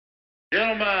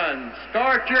Gentlemen,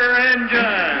 start your engine.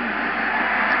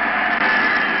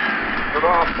 Good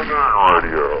afternoon,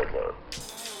 Radio Hotlet.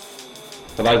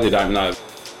 For those who don't know,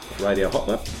 Radio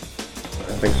Hotlet.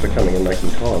 Thanks for coming and making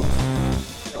time.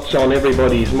 It's on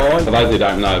everybody's mind. For those who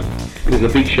don't know, there's a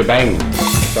big shebang.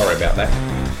 Sorry about that.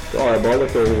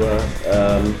 Diabolical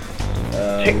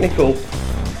technical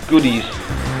goodies.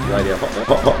 Radio Hotlet.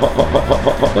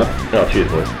 Hotlet. Oh, cheers,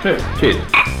 boys. Cheers.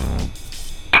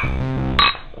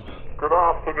 Good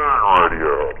afternoon,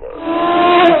 Radio Hotlet.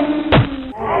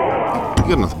 You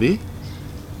got another beer?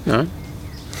 No.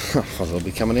 I thought they'll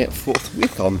be coming out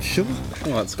forthwith, I'm sure.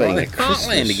 Well, it's Being like a Christmas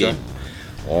Heartland again.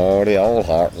 Oh, the old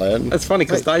Heartland. It's funny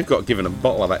because Dave got given a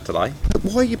bottle of that today.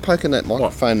 Why are you poking that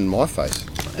microphone in my face?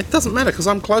 It doesn't matter because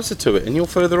I'm closer to it and you're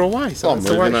further away. So I'm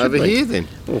that's the way it moving should over be. here then.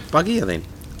 Well, buggier then.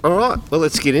 All right, well,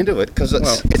 let's get into it because Well,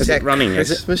 it's is it our running, is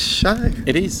it? Christmas show.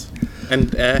 It is.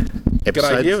 And g'day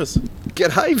Episode- viewers.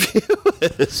 G'day,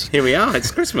 viewers. Here we are.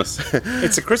 It's Christmas.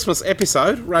 It's a Christmas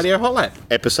episode, Radio Hotlet.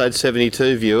 Episode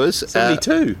 72, viewers.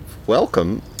 72.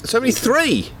 Welcome.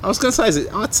 73. I was going to say,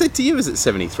 I said to you, is it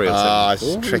 73 or Ah, 74? it's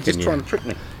You're tricking just you. trying to trick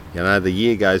me. You know, the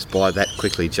year goes by that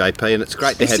quickly, JP, and it's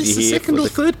great to Is have this you the here. second for or the-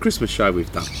 third Christmas show we've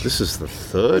done? This is the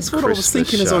third That's what Christmas I was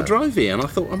thinking as show. I drove here, and I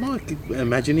thought, am I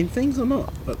imagining things or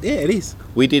not? But yeah, it is.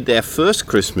 We did our first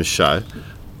Christmas show,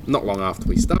 Not long after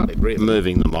we started, really.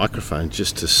 moving the microphone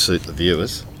just to suit the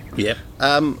viewers. Yep.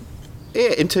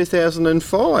 Yeah, in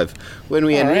 2005, when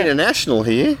we had All right. International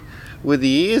here with the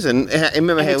years, and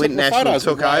remember how International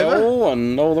took over?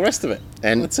 And all the rest of it.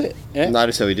 And that's it. Yeah.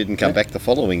 Notice how he didn't come back the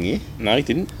following year. No, he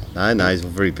didn't. No, he's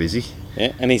very busy.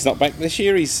 Yeah, and he's not back this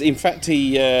year.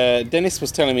 Dennis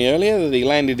was telling me earlier that he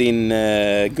landed in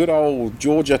good old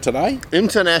Georgia today.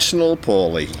 International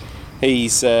Paulie.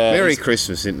 He's Merry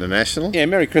Christmas, International. Yeah,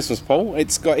 Merry Christmas, Paul.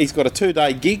 He's got a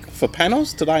 2-day gig for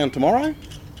panels today and tomorrow.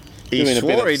 He doing a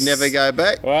bit swore of he'd never go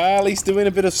back. Well, he's doing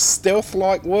a bit of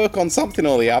stealth-like work on something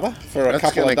or the other for a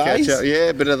couple of gonna days. catch up. Yeah,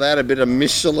 a bit of that, a bit of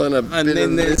Michelin, a And bit then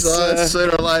of this. there's,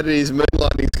 Sooner or later, his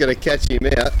moonlighting's going to catch him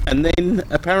out. And then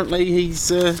apparently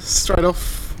he's straight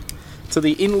off to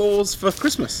the in-laws for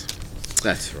Christmas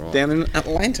That's right. down in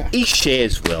Atlanta. He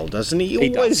shares well, doesn't he? He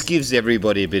always does. gives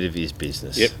everybody a bit of his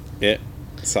business. Yep.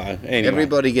 So anyway,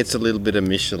 Everybody gets a little bit of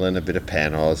Michelin, a bit of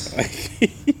Panos,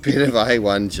 bit of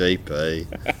A1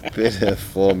 GP, bit of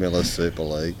Formula Super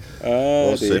League.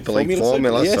 Or dear. Super League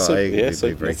Formula, Yeah, sorry. Super, yeah, We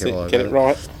Super, break that's it like it. Get that. it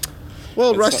right.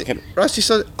 Well, Let's Rusty, not Rusty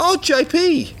said, oh,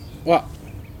 JP, What?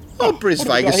 oh, Bris what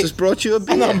have we got Vegas here? has brought you a An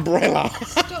beer. umbrella.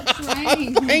 Stop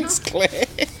raining. Thanks, Claire.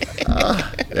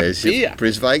 There's beer. your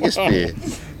Bris Vegas beer.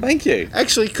 Thank you.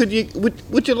 Actually,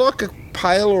 would you like a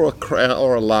pale or a crown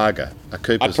or a lager? A I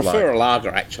Cooper's prefer lager. a lager,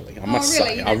 actually. I must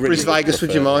really? say. I really Bris Vegas, would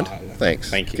you prefer mind? a lager. Thanks.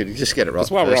 Thank you. Could you just get it right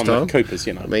That's why we're first on time? the Coopers,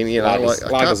 you know. I mean, you know,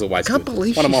 Lagers, like, lagers are always I can't good.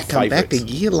 believe One of she's my come back a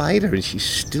favourites. year later and she's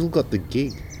still got the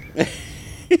gig.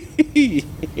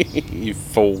 You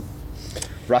fool.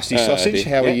 Rusty Sausage,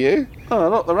 dear. how are Yeah. you? Oh,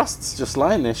 look, the rust's just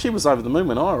laying there. She was over the moon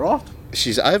when I arrived.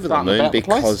 She's over the Starting moon about the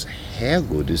place. because how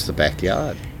good is the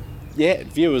backyard? Yeah,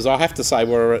 viewers, I have to say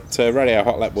we're at Radio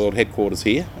Hot Lap World headquarters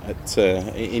here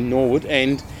in Norwood,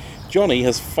 and Johnny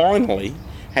has finally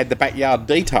had the backyard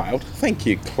detailed. Thank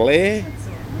you, Claire.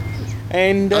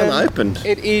 And Unopened.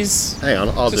 it is Hang on,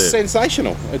 I'll do just it.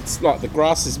 sensational. It's like the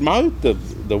grass is mowed,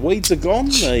 the weeds are gone,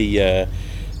 the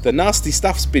nasty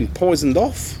stuff's been poisoned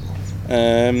off.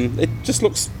 It just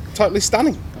looks totally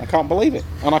stunning. I can't believe it.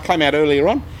 And I came out earlier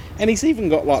on, and he's even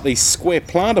got like these square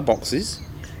planter boxes.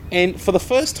 And for the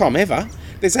first time ever,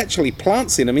 there's actually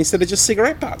plants in them instead of just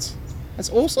cigarette butts. That's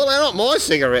awesome. Well, they're not my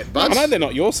cigarette butts. I know they're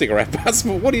not your cigarette butts,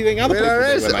 but what do you think other people do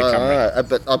when they come round?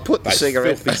 But I put the Those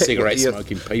cigarette... filthy cigarette You'll-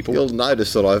 smoking people. You'll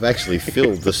notice that I've actually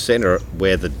filled the centre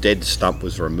where the dead stump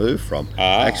was removed from.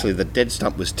 Ah. Actually, the dead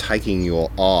stump was taking your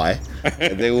eye.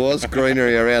 And there was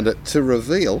greenery around it to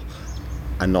reveal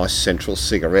a nice central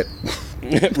cigarette.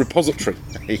 Repository.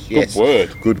 Yes.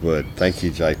 Good word. Thank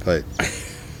you, JP.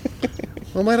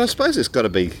 Well, mate, I suppose it's got to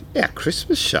be our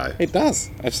Christmas show. It does,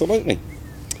 absolutely.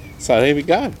 So here we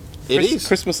go. It is.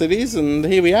 Christmas it is, and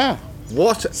here we are.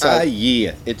 What So- a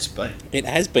year it's been. It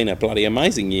has been a bloody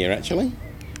amazing year, actually.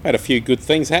 Had a few good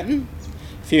things happen,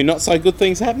 a few not so good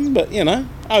things happen, but you know,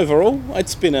 overall,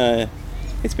 it's been a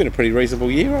pretty reasonable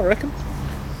year, I reckon.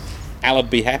 Al'd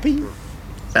be happy.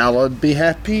 Al'd be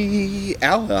happy.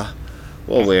 Al.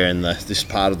 Well, we're in this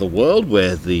part of the world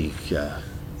where the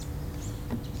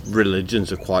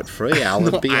religions are quite free.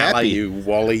 Al'd be Al, happy. you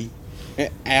Wally.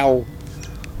 Al.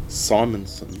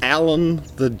 Simonson. Alan,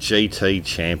 the GT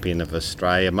champion of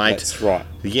Australia, mate. That's right.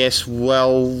 Yes,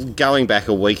 well, going back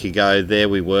a week ago, there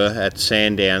we were at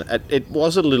Sandown. It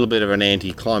was a little bit of an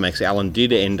anticlimax. Alan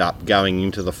did end up going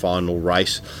into the final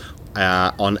race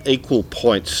on equal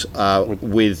points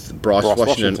with Bryce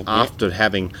Washington yeah. after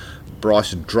having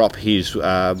Bryce drop his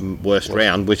worst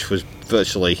round, which was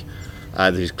virtually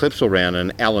his Clipsal round,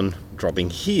 and Alan dropping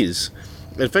his.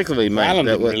 Effectively, mate, Alan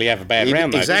didn't really have a bad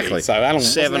round, though, exactly. did he? So Alan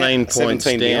 17 points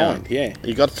 17 down. behind, yeah.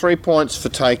 He got 3 points for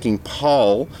taking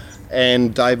pole,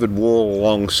 and David Wall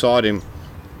alongside him.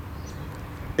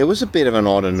 It was a bit of an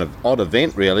odd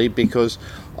event, really, because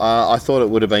I thought it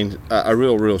would have been a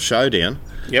real showdown.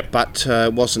 Yep. But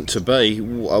it wasn't to be.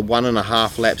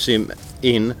 1.5 laps in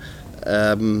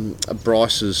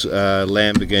Bryce's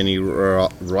Lamborghini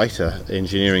Reiter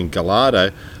Engineering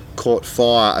Gallardo caught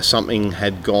fire. Something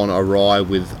had gone awry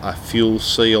with a fuel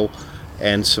seal,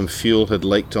 and some fuel had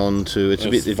leaked onto. It's a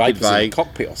bit vague. In the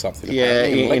cockpit or something. Yeah,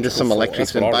 into some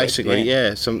electrics, and basically,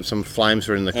 yeah, some flames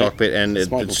were in the cockpit, and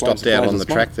it stopped out on the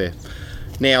track there.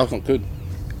 Now, not good.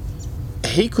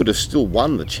 He could have still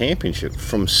won the championship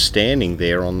from standing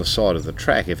there on the side of the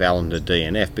track if Alan had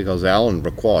DNF, because Alan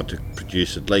required to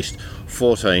produce at least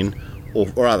 14 or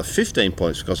rather 15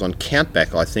 points, because on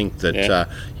countback I think that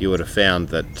you would have found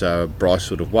that Bryce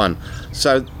would have won.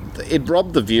 So it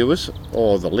robbed the viewers,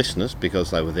 or the listeners,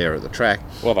 because they were there at the track.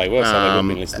 Well, they were, so they would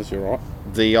be listeners, you're right.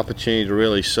 The opportunity to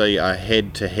really see a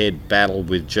head-to-head battle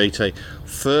with GT.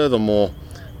 Furthermore,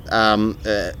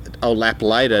 a lap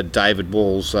later, David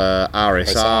Wall's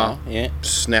RSR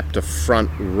snapped a front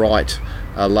right,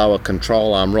 lower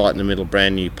control arm right in the middle,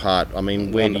 brand new part. I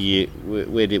mean, where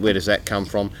does that come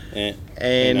from? Yeah.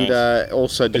 And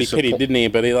also, but he pitted, didn't he?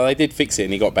 But they did fix it,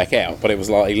 and he got back out. But it was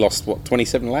like he lost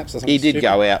 27 laps or something. He did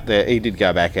go out there. He did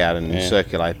go back out and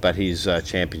circulate, but his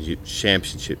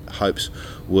championship hopes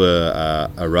were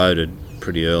eroded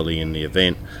pretty early in the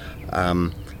event.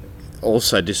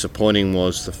 Also disappointing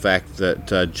was the fact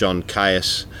that John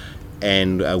Caius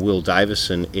and Will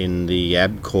Davison in the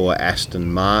Abcor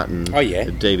Aston Martin, the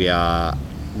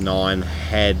DBR9,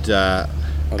 had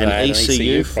an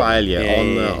ECU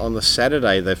failure. On the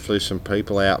Saturday. They flew some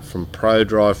people out from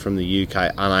ProDrive from the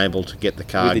UK, unable to get the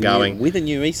car going. With a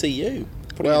new ECU.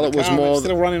 Well, it was more.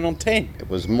 Still running on 10. It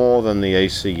was more than the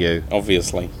ECU,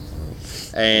 obviously.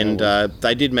 And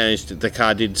they did manage to, the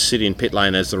car did sit in pit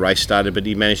lane as the race started, but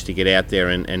he managed to get out there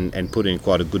and put in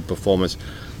quite a good performance.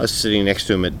 I was sitting next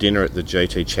to him at dinner at the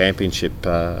GT Championship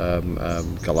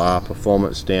Galar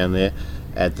performance down there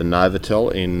at the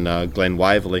Novotel in Glen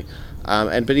Waverley,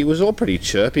 but he was all pretty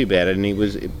chirpy about it, and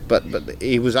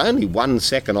he was only 1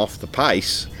 second off the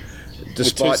pace,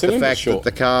 despite the fact that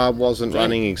the car wasn't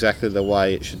running exactly the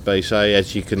way it should be. So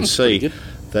as you can see,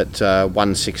 that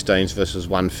 116s versus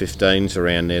 115s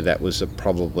around there, that was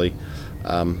probably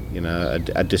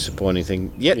a disappointing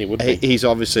thing. Yet he's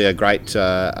obviously a great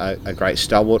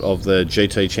stalwart of the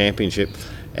GT Championship,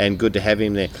 and good to have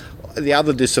him there. The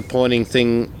other disappointing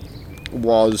thing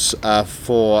was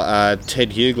for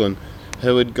Ted Hughlin,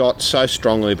 who had got so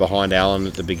strongly behind Alan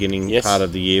at the beginning part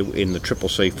of the year in the Triple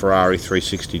C Ferrari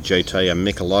 360 GT, a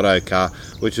Michelotto car,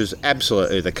 which was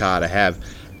absolutely the car to have.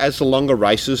 As the longer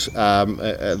races,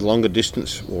 longer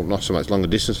distance, or not so much longer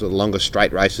distance, but the longer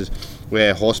straight races,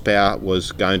 where horsepower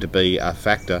was going to be a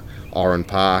factor, Oran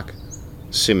Park,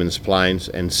 Symmons Plains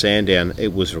and Sandown,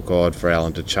 it was required for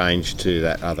Alan to change to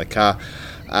that other car.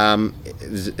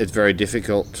 It's very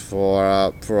difficult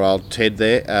for old Ted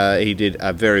there. He did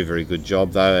a very good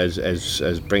job though,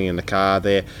 as bringing the car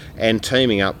there and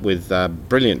teaming up with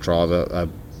brilliant driver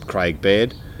Craig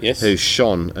Baird, who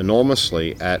shone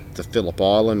enormously at the Phillip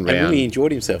Island round. And really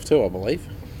enjoyed himself too, I believe.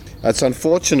 It's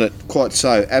unfortunate, quite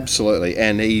so, absolutely,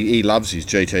 and he loves his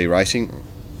GT racing.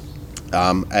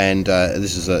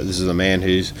 This is a man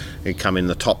who's come in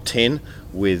the top 10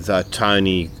 with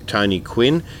Tony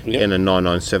Quinn in a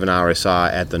 997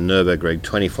 RSR at the Nürburgring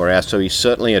 24 hours. So he's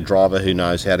certainly a driver who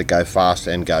knows how to go fast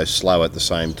and go slow at the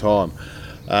same time.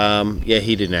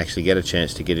 He didn't actually get a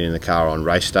chance to get in the car on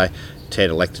race day. Ted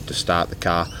elected to start the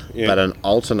car, but an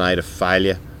alternator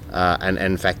failure, and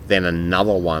in fact then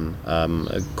another one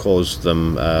caused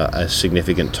them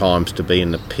significant times to be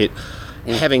in the pit.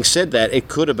 Having said that, it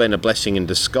could have been a blessing in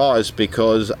disguise,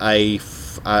 because a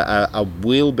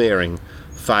wheel bearing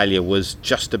failure was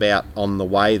just about on the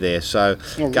way there. So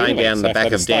going down the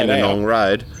back of Dandenong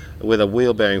Road with a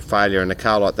wheel bearing failure in a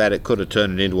car like that, it could have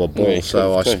turned it into a ball.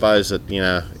 So I suppose that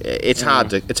it's hard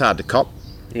to cop.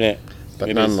 Yeah.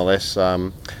 But nonetheless,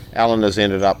 Alan has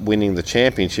ended up winning the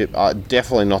championship.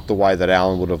 Definitely not the way that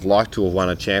Alan would have liked to have won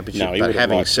a championship. No, he but would have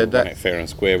having liked said to have that, won it fair and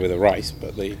square with a race,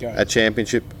 but there you go. a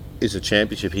championship is a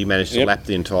championship. He managed to Yep. lap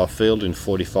the entire field in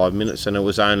 45 minutes, and it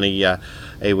was only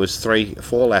he was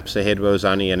 4 laps ahead. Where it was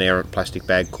only an errant plastic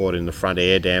bag caught in the front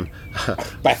air dam.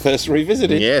 Bathurst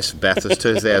revisited. Yes, Bathurst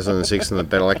 2006 in the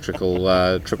Bell Electrical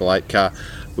 888 car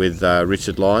with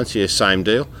Richard Lyons. Yes, same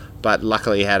deal. But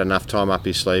luckily he had enough time up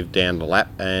his sleeve down the lap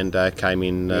and came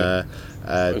in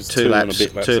was two two and a laps,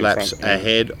 bit laps two in laps front, yeah.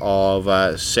 ahead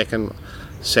of second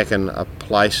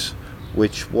place,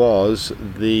 which was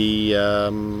the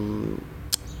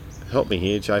help me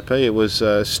here, JP. It was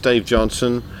Steve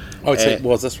Johnson. Oh, it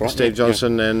was, that's right. Steve yeah,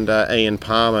 Johnson and Ian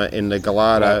Palmer in the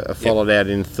Gallardo, Right, followed out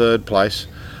in third place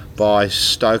by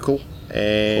Stokel yeah.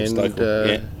 and Stokel,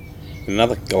 yeah.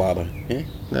 Another Gallardo, yeah.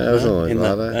 no, it wasn't In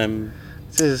Gallardo. the,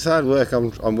 It's hard work.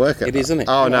 I'm working. It is, isn't it?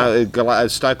 Oh Right. no,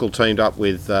 Stokel teamed up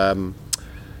with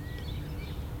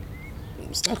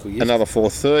Stokel, yes. another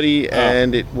 430,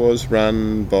 and it was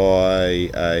run by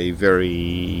a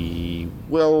very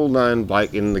well-known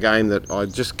bloke in the game that I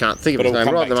just can't think But of his it'll name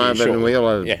come right at the back to you moment. And we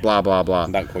all Yeah. blah blah blah.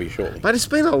 Don't call you shortly. But it's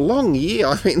been a long year.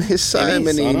 I mean, there's so It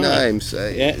is, many I know. names. Yeah.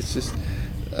 It's just.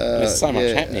 There's so much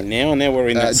yeah. happening now, and now we're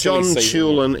in that John silly season.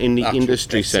 Chulin in the Ah,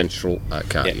 Industry that's it. Central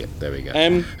car. Yeah. Yeah, there we go.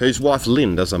 Um, Whose wife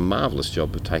Lynn does a marvellous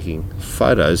job of taking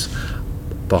photos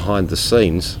behind the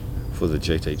scenes for the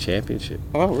GT Championship.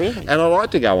 Oh, really? And I'd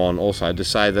like to go on also to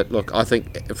say that, look, I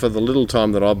think for the little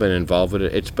time that I've been involved with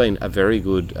it, it's been a very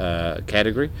good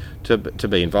category to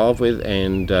be involved with,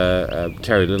 and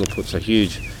Terry Little puts a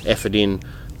huge effort in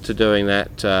to doing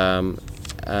that,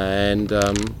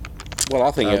 Well,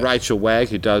 I think Rachel Wagg,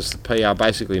 who does the PR,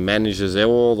 basically manages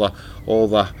all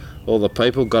the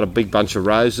people. Got a big bunch of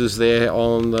roses there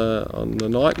on the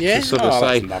night Yeah? to sort Oh, of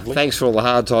say that's lovely. thanks for all the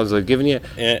hard times they've given you.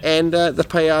 Yeah. And the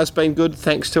PR's been good,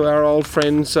 thanks to our old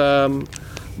friends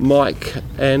Mike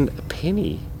and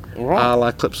Penny. Right. A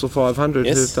la Clipsal 500,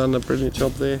 Yes. who've done a brilliant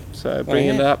job there. So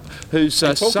bringing yeah. it up. Whose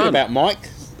talking son? about Mike,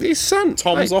 His son.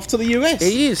 Tom's Hey, off to the US.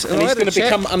 He is, And and I he's had a going to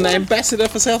chat- become an ambassador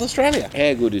for South Australia.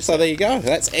 How good is So that? there you go.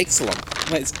 That's excellent.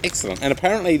 That's excellent. And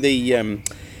apparently the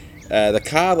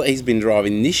car that he's been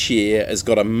driving this year has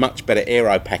got a much better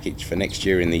aero package for next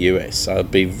year in the US. So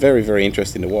it'd be very, very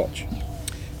interesting to watch.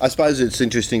 I suppose it's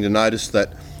interesting to notice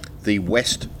that the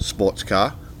West sports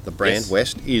car, the brand Yes.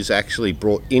 West, is actually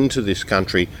brought into this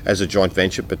country as a joint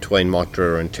venture between Mike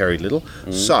Drewer and Terry Little.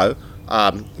 So,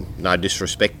 no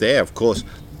disrespect there, of course.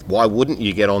 Why wouldn't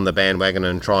you get on the bandwagon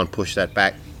and try and push that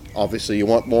back? Obviously, you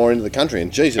want more into the country.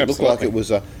 And geez, it looked like Absolutely. it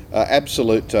was a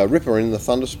absolute ripper in the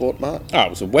Thundersport, Mark. Oh, it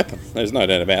was a weapon. There's no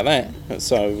doubt about that.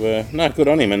 So no, good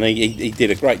on him, and he did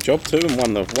a great job too, and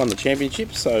won the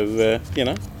championship. So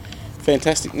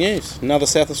fantastic news. Another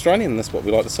South Australian. That's what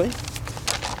we like to see.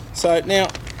 So now,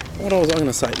 what was I going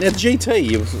to say? Now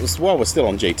GT. While we're still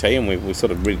on GT, and we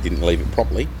sort of really didn't leave it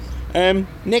properly.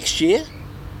 Next year,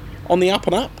 on the up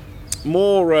and up,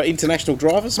 more international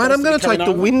drivers. Mate, I'm going to take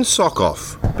the wind. windsock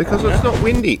off because it's not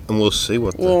windy, and we'll see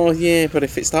what Well, yeah, but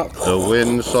if it starts, the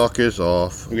windsock is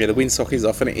off. yeah, the windsock is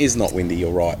off, and it is not windy.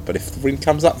 You're right, but if the wind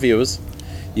comes up, viewers,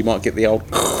 you might get the old.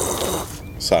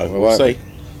 So we'll won't see.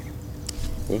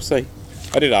 We'll see.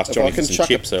 I did ask If Johnny I can for some chuck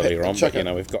chips it- earlier on, chuck but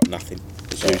it. we've got nothing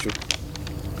as usual.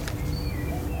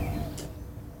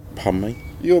 Pardon me.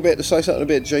 You were about to say something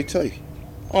about GT.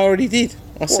 I already did.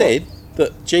 I said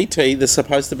that GT, there's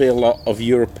supposed to be a lot of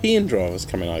European drivers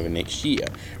coming over next year,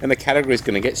 and the category is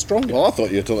going to get stronger. Well, I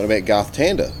thought you were talking about Garth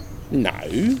Tander. No,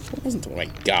 I wasn't talking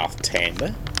about Garth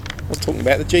Tander. I was talking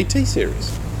about the GT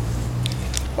series.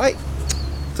 Mate,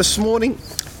 this morning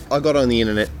I got on the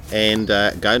internet and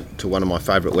go to one of my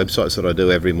favourite websites that I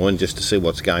do every morning just to see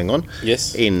what's going on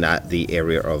Yes. in the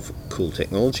area of cool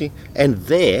technology. And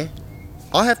there,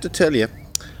 I have to tell you,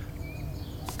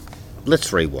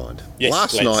 let's rewind. Yes,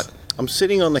 Last let's. night, I'm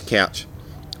sitting on the couch,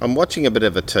 I'm watching a bit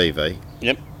of a TV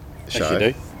Yep. show, As you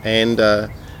do. and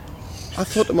I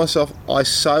thought to myself, I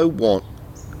so want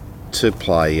to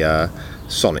play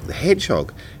Sonic the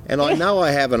Hedgehog. And I know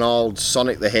I have an old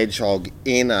Sonic the Hedgehog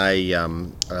in a,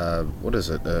 what is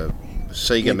it,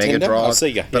 Sega Mega Nintendo? Drive. Oh,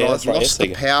 Sega. But Yeah, I've that's right, lost yeah,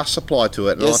 the Sega. power supply to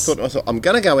it. And Yes. I thought to myself, I'm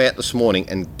going to go out this morning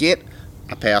and get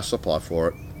a power supply for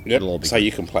it. Yep. It'll all be So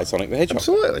you can play Sonic the Hedgehog.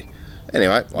 Absolutely.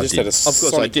 Anyway, I Just did. had a Of course I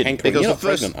Sonic did. hankering. Because You're the not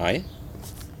first... pregnant, are you?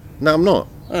 No, I'm not.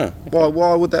 Oh.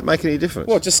 Why would that make any difference?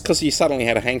 Well, just because you suddenly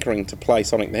had a hankering to play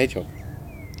Sonic the Hedgehog.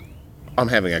 I'm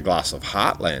having a glass of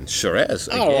Heartland, sure as.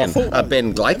 Oh, I Again, thought-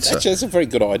 Ben Gleitzer. Actually, that's a very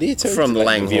good idea too. From to let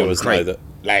Langhorne viewers Creek. know that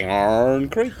Langhorne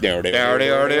Creek. Add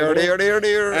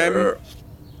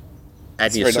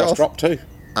It's a very nice yourself. drop too.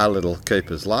 a little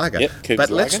Cooper's Lager. Yep, Cooper's but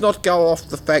let's Lager. not go off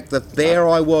the fact that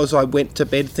I went to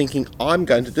bed thinking I'm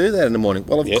going to do that in the morning.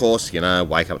 Well, of Yep. course,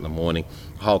 wake up in the morning,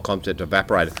 the whole concept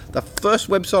evaporated. The first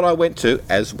website I went to,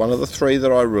 as one of the three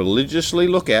that I religiously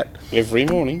look at, Every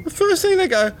morning. the first thing they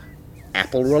go,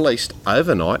 Apple released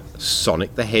overnight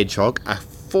Sonic the Hedgehog, a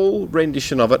full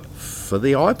rendition of it for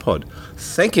the iPod.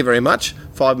 Thank you very much.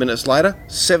 5 minutes later,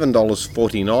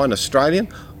 $7.49 Australian.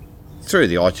 Through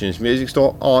the iTunes Music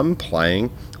Store, I'm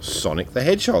playing Sonic the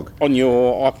Hedgehog. On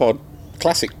your iPod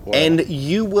Classic. And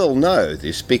you will know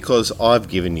this because I've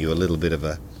given you a little bit of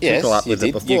a tickle up you with it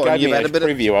did. before. You and gave you've me had a bit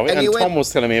preview of it, and you Tom went,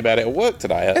 was telling me about it at work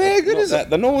today. At, how good is it? At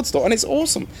the Nord store, and it's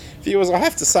awesome. Viewers, I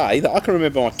have to say that I can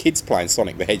remember my kids playing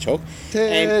Sonic the Hedgehog,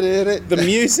 and the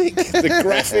music, the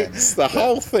graphics, the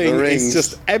whole thing The is rings.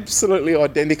 just absolutely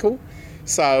identical.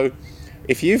 So,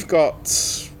 if you've got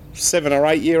 7 or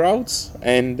 8 year olds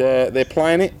and they're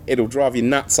playing it, it'll drive you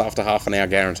nuts after half an hour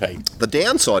guaranteed. The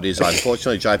downside is,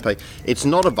 unfortunately, JP, it's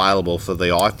not available for the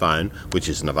iPhone, which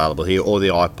isn't available here, or the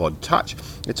iPod Touch.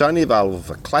 It's only available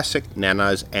for classic,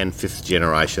 nanos, and 5th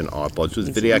generation iPods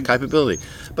with video capability.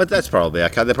 But that's probably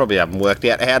okay. They probably haven't worked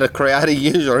out how to create a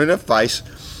user interface,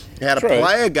 how to True.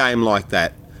 play a game like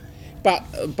that.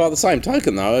 But by the same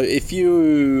token, though, if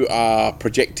you are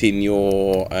projecting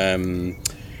your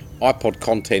iPod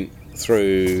content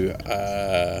through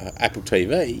Apple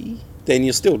TV, then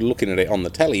you're still looking at it on the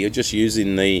telly. You're just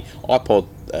using the iPod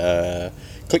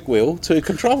click wheel to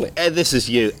control it. And this is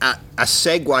a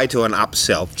segue to an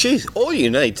upsell. Jeez, all you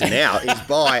need to now is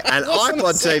buy an Wasn't a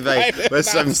iPod segue TV to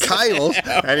with an some cables,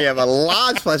 and you have a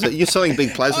large plasma. You're selling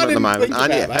big plasma I at the didn't moment, think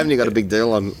aren't you? about that. Haven't you got a big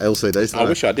deal on LCDs? I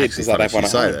wish I did, because I'd have one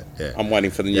at home. Yeah. I'm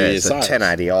waiting for the New Yeah, Year's it's a sale.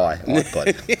 1080i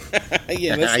iPod.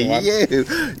 Yeah, that's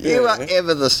the one. You are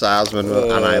ever the salesman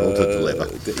unable to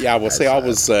deliver. Yeah, well, see, I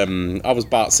was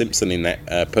Bart Simpson in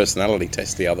that personality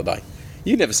test the other day.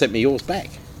 You never sent me yours back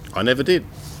I never did.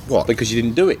 What? because you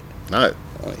didn't do it. No,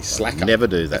 Oh, you slacker. never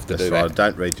do that. to That's do right. that.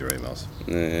 Don't read your emails.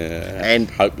 And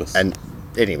hopeless. And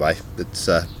anyway, it's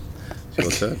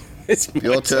your turn. It's my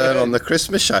Your turn on the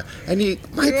Christmas show, and you,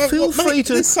 mate, Yeah, feel well, mate,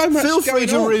 free there's so much to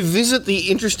going on. revisit the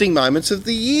interesting moments of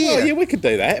the year. Well, yeah, we could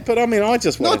do that, but I mean, I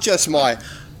just want Not just my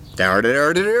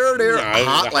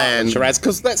Heartland. Shiraz,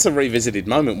 because that's a revisited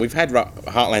moment. We've had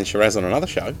Heartland Shiraz on another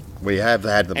show. We have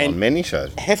had them on And- many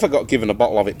shows. Heifer got given a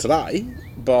bottle of it today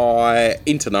by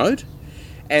Internode,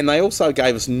 and they also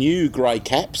gave us new grey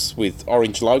caps with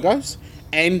orange logos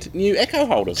and new echo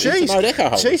holders. Internode echo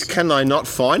holders. Jeez, can they not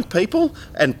find people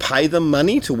and pay them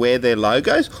money to wear their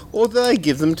logos, or do they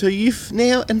give them to you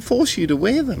now and force you to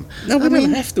wear them? No, we I don't mean,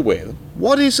 have to wear them.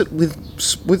 what is it with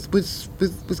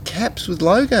caps with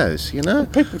logos? You know,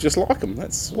 People just like them.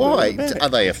 That's why what it's about. are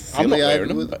they I'm not wearing affiliated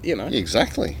them, with? but, you know.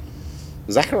 Exactly.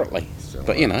 Zaccarately.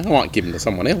 But, you know, I might give them to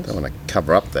someone else. I want to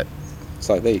cover up that.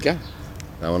 So there you go.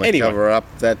 I want to Anyway. cover up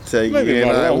that, Moving you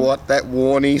right know along. what, that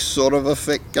Warney sort of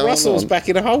effect going Russell's on. back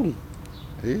in a Holden.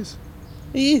 He is.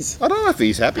 He is. I don't know if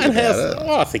he's happy And about how's, it.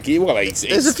 oh, I think he's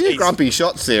There's a few he's- grumpy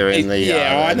shots there in the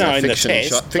Yeah, I know, in the fiction test,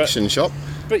 shop. but- Fiction shop.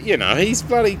 But, you know, he's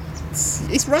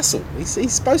Russell.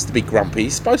 He's supposed to be grumpy.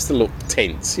 He's supposed to look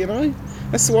tense, you know?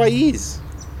 That's the way he is.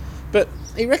 But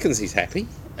he reckons he's happy,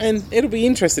 and it'll be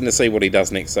interesting to see what he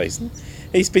does next season.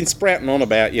 He's been sprouting on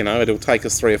about, you know, it'll take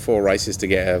us 3 or 4 races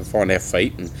to find our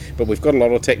feet, but we've got a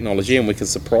lot of technology and we can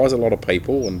surprise a lot of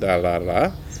people and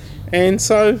da-da-da-da. And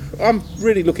so I'm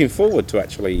really looking forward to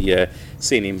actually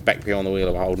seeing him back behind the wheel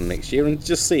of Holden next year and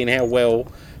just seeing how well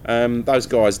those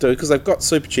guys do, because they've got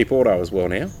Super Cheap Auto as well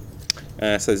now.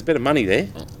 So there's a bit of money there.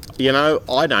 You know,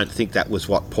 I don't think that was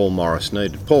what Paul Morris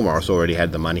needed. Paul Morris already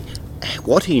had the money.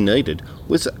 What he needed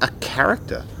was a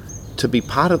character to be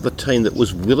part of the team that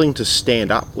was willing to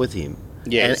stand up with him.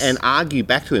 Yes. And argue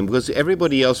back to him, because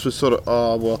everybody else was sort of,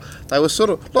 oh, well, they were sort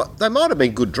of, look, they might have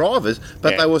been good drivers,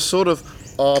 but Yeah. they were sort of,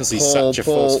 oh, Because he's such a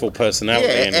forceful personality,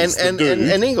 and he's the dude.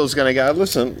 and Ingle's going to go,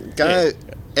 listen, go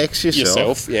X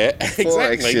yourself. Yeah, X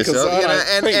exactly. 'cause yourself, I you know,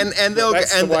 don't think and they'll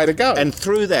that's and the way to go. And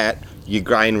through that, you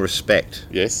gain respect.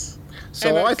 Yes. So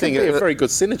and I that think could be it- a very good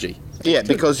synergy. Yeah,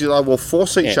 because they will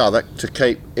force each Yeah. other to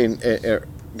keep in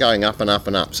going up and up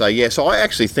and up. So so I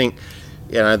actually think,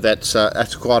 you know, that's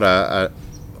quite a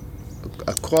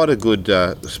quite a good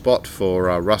spot for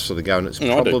Russell to go, and it's I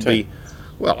do probably, too.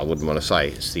 well, I wouldn't want to say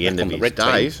it's the end On of the his red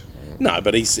team. days. No,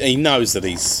 but he knows that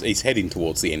he's heading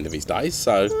towards the end of his days,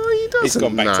 so he he's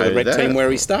gone back to doesn't the red know team that. where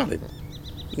he started.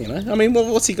 You know, I mean,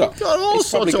 what's he got? Got all He's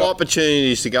probably sorts of got-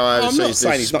 opportunities to go I'm not overseas,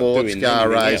 saying do he's not sports doing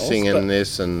car anything racing else, and but-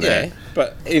 this and Yeah, that.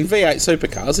 but in V8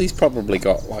 supercars, he's probably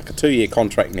got like a 2-year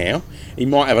contract now. He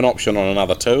might have an option on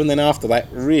another 2, and then after that,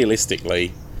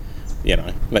 realistically, you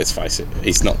know, let's face it,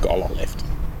 he's not got a lot left.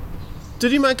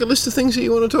 Did you make a list of things that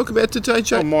you want to talk about today,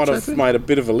 Jake? I might have made a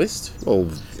bit of a list. Well,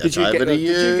 Did you get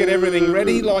everything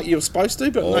ready like you were supposed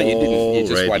to? But no, you didn't. You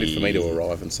just waited for me to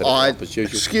arrive and set it up as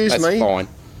usual. Excuse That's me. Fine.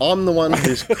 I'm the one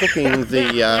who's cooking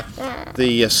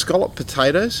the scallop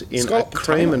potatoes in Scallop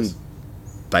cream potatoes?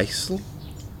 and basil.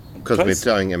 Because we're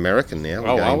Basil. doing American now.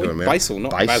 Oh, are we? to American. Basil,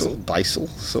 not basil. Basil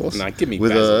sauce. No, give me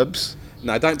with basil. herbs.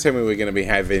 No, don't tell me we're going to be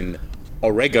having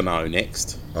oregano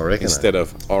next. Oregano. Instead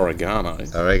of oregano.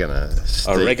 Oregano.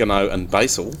 Oregano and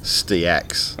basil.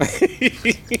 Stiax.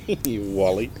 You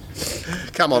wally.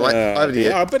 Come on, mate. Over to you.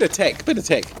 Yeah, bit of tech.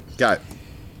 Go.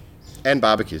 And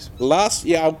barbecues.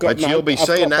 I've got. But you'll be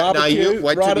seeing that. No, you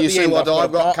wait till you see what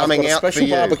I've got coming out for Special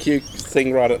you. barbecue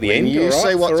thing right at the end. you all right,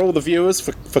 see what's- for all the viewers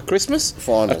for Christmas.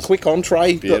 Finals. A quick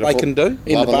entree that Beautiful. they can do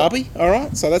in Loving the barbie. All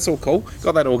right, so that's all cool.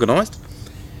 Got that organised.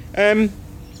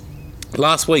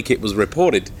 Last week it was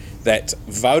reported that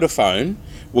Vodafone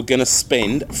were going to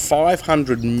spend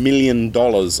 $500 million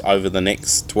over the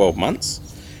next 12 months.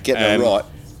 Getting it right.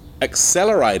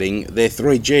 Accelerating their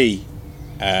 3G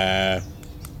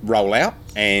rollout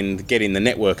and getting the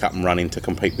network up and running to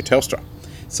compete with Telstra.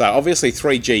 So obviously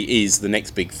 3G is the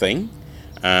next big thing,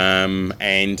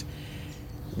 and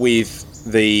with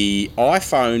the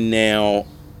iPhone now,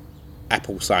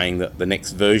 Apple saying that the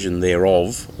next version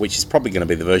thereof, which is probably going to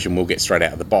be the version we'll get straight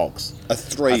out of the box, A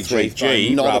 3G, 3G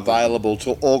phone, not rather- available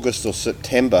till August or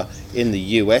September in the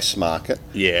US market.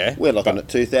 yeah, We're looking at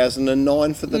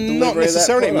 2009 for the delivery not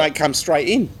necessarily. It of that might come straight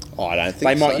in. product. I don't think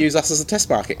They might so. use us as a test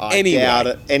market. I anyway, doubt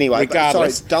it. Anyway, but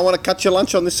regardless, sorry, don't want to cut your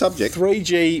lunch on this subject.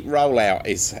 3G rollout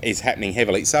is happening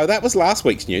heavily. So that was last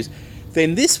week's news.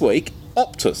 Then this week,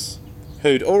 Optus,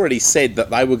 who'd already said that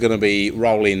they were going to be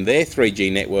rolling their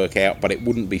 3G network out, but it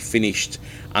wouldn't be finished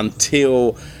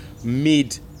until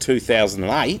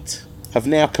mid-2008, have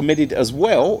now committed as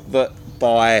well that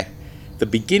by the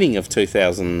beginning of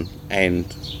 2008,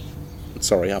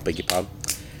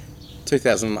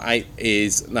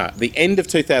 the end of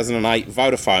 2008,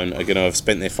 Vodafone are going to have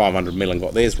spent their 500 million,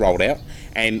 got theirs rolled out,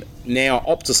 and now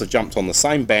Optus have jumped on the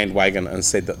same bandwagon and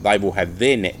said that they will have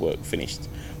their network finished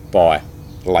by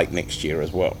late next year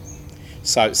as well.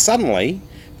 So suddenly,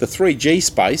 the 3G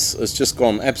space has just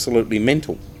gone absolutely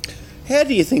mental. How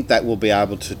do you think that will be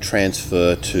able to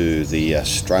transfer to the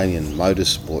Australian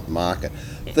motorsport market?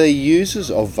 The users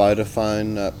of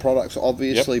Vodafone products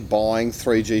obviously buying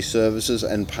 3G services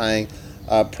and paying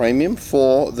premium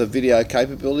for the video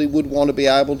capability would want to be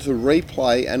able to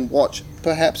replay and watch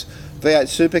perhaps V8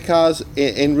 supercars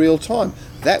in real time.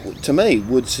 That, to me,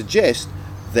 would suggest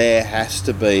there has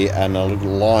to be an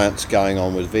alliance going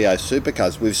on with V8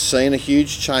 supercars. We've seen a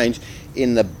huge change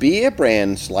in the beer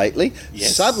brands lately.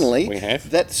 Yes, Suddenly, we have.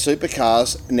 that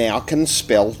supercars now can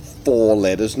spell 4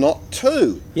 letters, not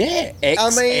 2. Yeah,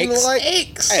 X,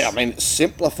 X. And I mean,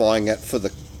 simplifying it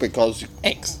because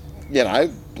X. you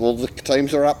know, all the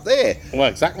teams are up there. Well,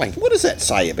 exactly. What does that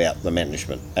say about the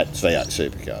management at V8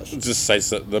 supercars? It just says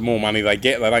that the more money they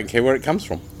get, they don't care where it comes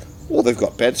from. Well, they've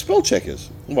got bad spell checkers.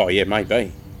 Well, yeah,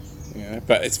 maybe. Yeah,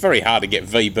 but it's very hard to get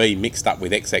VB mixed up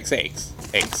with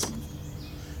XXX. X.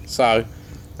 So,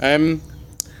 I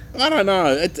don't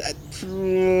know.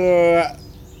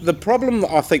 The problem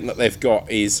that I think that they've got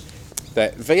is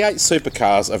that V8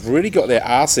 supercars have really got their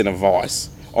arse in a vice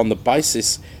on the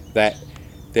basis that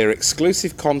their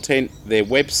exclusive content, their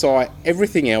website,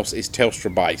 everything else is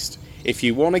Telstra based. If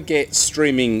you want to get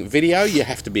streaming video, you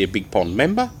have to be a Big Pond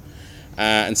member,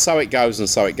 and so it goes and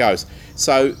so it goes.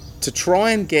 So to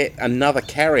try and get another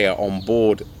carrier on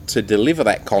board to deliver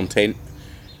that content,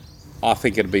 I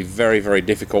think it'd be very, very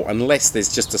difficult unless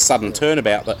there's just a sudden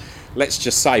turnabout that, let's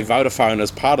just say Vodafone as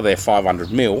part of their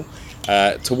 500 mil,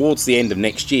 towards the end of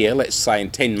next year, let's say in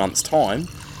 10 months time,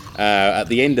 at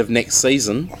the end of next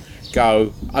season,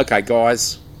 go, okay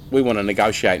guys, we want to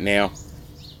negotiate now,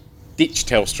 ditch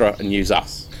Telstra and use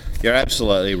us. You're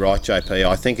absolutely right, JP.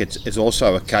 I think it's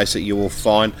also a case that you will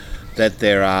find that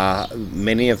there are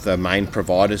many of the main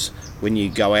providers, when you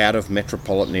go out of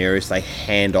metropolitan areas, they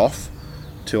hand off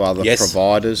to other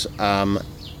providers, and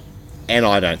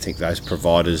I don't think those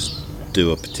providers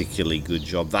do a particularly good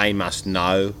job. They must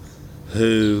know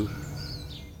who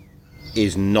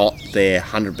is not their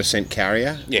 100%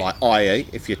 carrier. Like, i.e.,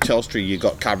 if you're Telstra, you've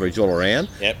got coverage all around.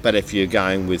 Yep. But if you're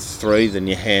going with 3, then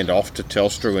you hand off to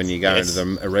Telstra when you go into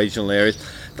the regional areas.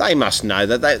 They must know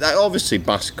that they obviously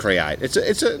must create.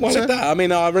 I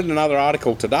mean, I read another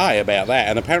article today about that,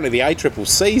 and apparently the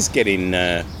ACCC's getting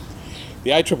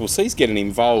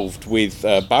involved with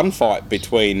a bun fight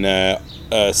between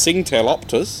Singtel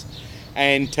Optus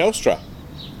and Telstra.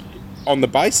 on the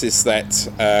basis that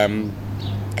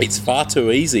it's far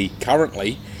too easy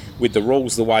currently, with the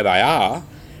rules the way they are,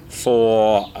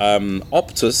 for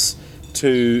Optus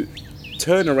to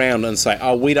turn around and say,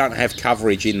 oh, we don't have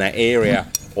coverage in that area,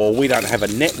 or we don't have a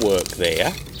network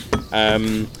there.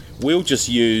 We'll just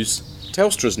use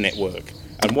Telstra's network.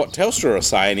 And what Telstra are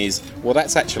saying is, well,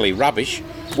 that's actually rubbish.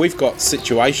 We've got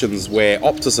situations where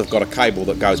Optus have got a cable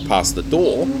that goes past the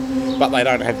door, but they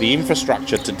don't have the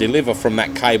infrastructure to deliver from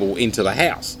that cable into the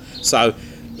house. So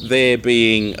they're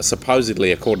being,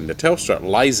 supposedly, according to Telstra,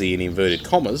 lazy in inverted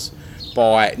commas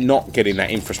by not getting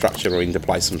that infrastructure into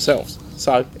place themselves.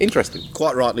 So, interesting.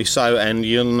 Quite rightly so, and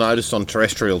you'll notice on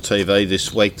terrestrial TV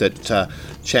this week that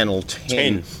Channel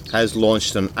 10 has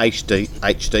launched an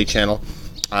HD channel.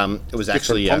 It was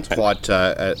actually quite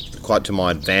to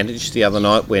my advantage the other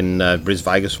night when Bris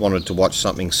Vegas wanted to watch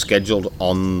something scheduled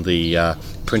on the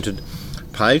printed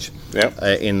page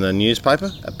in the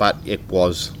newspaper, but it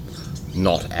was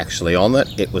not actually on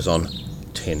that. It was on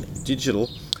 10 digital.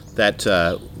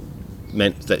 That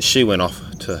meant that she went off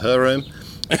to her room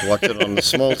to watch it on the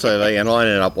small TV, and I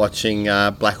ended up watching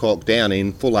Black Hawk Down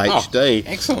in full HD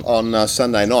on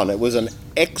Sunday night. It was an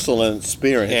excellent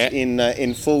experience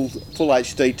in full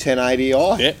HD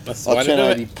 1080i. Yeah, that's the way to do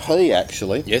it. 1080p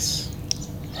actually. Yes.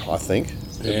 I think.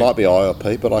 It might be I or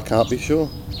P, but I can't be sure.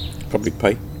 Probably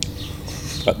P.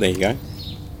 But there you go.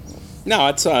 No,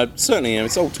 it's certainly,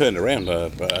 it's all turned around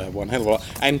one hell of a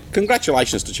lot. And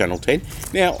congratulations to Channel 10.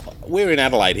 Now, we're in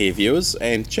Adelaide here, viewers,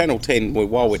 and Channel 10,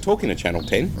 while we're talking to Channel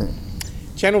 10,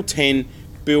 Channel 10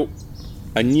 built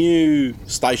a new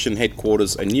station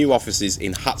headquarters and new offices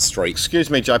in Hutt Street.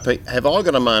 Excuse me, JP, have I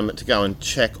got a moment to go and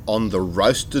check on the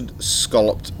roasted,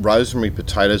 scalloped rosemary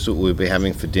potatoes that we'll be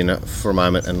having for dinner for a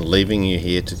moment and leaving you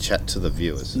here to chat to the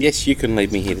viewers? Yes, you can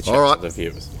leave me here to chat to the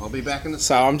viewers. I'll be back in the...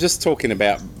 So I'm just talking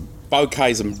about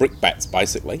bouquets and brickbats,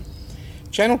 basically.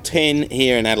 Channel 10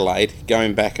 here in Adelaide,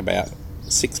 going back about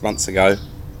 6 months ago,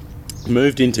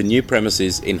 moved into new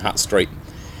premises in Hutt Street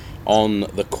on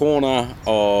the corner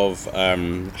of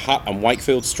Hutt and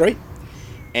Wakefield Street,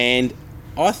 and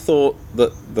I thought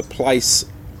that the place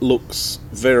looks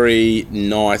very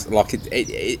nice. Like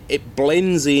it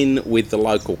blends in with the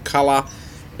local colour.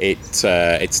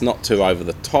 It's not too over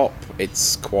the top.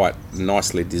 It's quite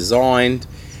nicely designed.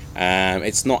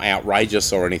 It's not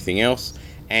outrageous or anything else.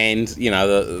 And, you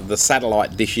know, the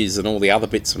satellite dishes and all the other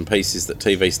bits and pieces that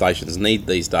TV stations need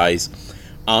these days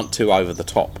aren't too over the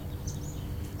top.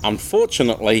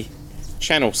 Unfortunately,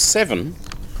 Channel 7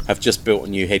 have just built a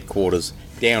new headquarters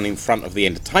down in front of the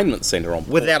entertainment centre on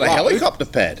without a Port Road, helicopter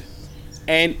pad.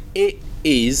 and it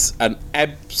is an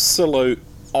absolute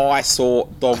eyesore,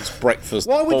 dog's breakfast.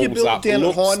 Why would you Balls build up, it down at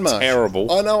looks Hindmarsh?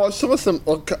 terrible. I know, I saw some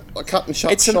cut and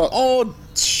shut It's an shots. odd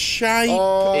shape.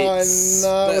 It's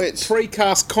it's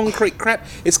precast concrete crap.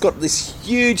 It's got this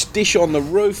huge dish on the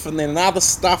roof and then other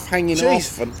stuff hanging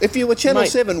off. And, if you were Channel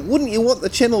mate, 7, wouldn't you want the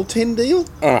Channel 10 deal?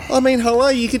 I mean, hello,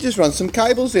 you could just run some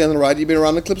cables down the road. You'd be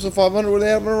running clips of 500 without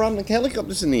having to run the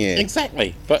helicopters in the air.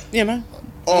 Exactly, but you know.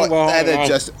 That'd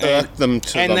just irk them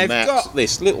to and the they've max. got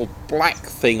this little black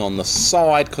thing on the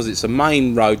side because it's a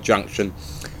main road junction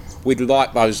with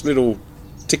like those little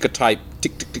ticker tape,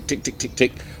 tick, tick, tick, tick, tick, tick,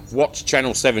 tick. Watch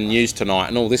Channel 7 News tonight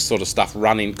and all this sort of stuff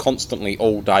running constantly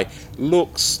all day.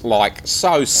 Looks like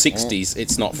so 60s,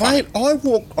 it's not funny.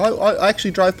 Mate, I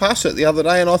actually drove past it the other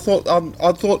day, and I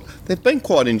thought they've been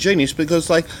quite ingenious because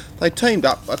they teamed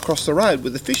up across the road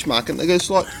with the fish market. And it's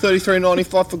like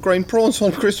 $33.95 for green prawns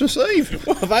on Christmas Eve.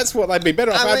 Well, that's what they'd be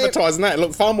better off advertising that. It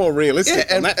looked far more realistic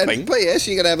than that thing. P.S.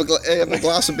 You could have a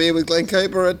glass of beer with Glenn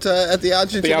Cooper at the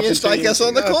Argentinian Steakhouse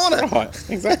on the corner. Right,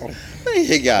 exactly. There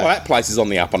you go. Well, that place is on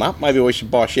the up and up. Maybe we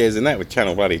should buy shares in that with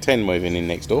Channel bloody 10 moving in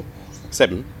next door.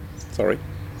 7, sorry.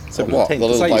 7 what, and 10. the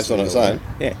little They place used to on be its all own? right.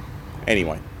 Yeah.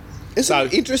 Anyway. Isn't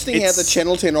it interesting how the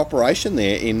Channel 10 operation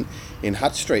there in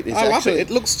Hutt Street is I love actually... it. It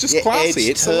looks just classy.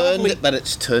 It's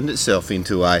it's turned itself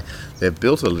into they've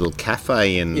built a little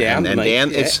cafe and down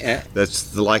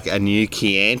that's like a new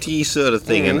Chianti sort of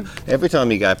thing, and every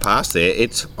time you go past there,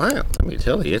 it's, wow, let me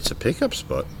tell you, it's a pickup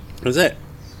spot. Is it?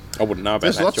 I wouldn't know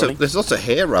about that, There's lots of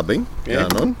hair rubbing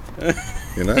going on.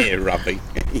 You know? Hair rubbing.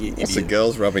 Lots of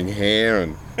girls rubbing hair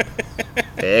and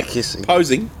hair kissing.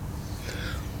 Posing.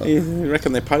 You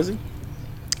reckon they're posing?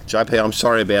 JP, I'm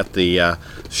sorry about the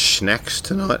snacks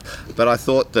tonight, but I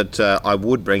thought that I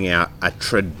would bring out a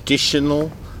traditional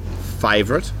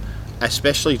favourite,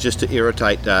 especially just to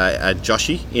irritate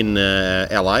Joshy in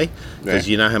LA, because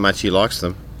you know how much he likes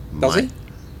them. Does he?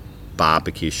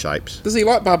 Barbecue shapes. Does he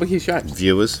like barbecue shapes?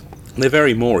 Viewers. They're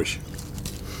very Moorish.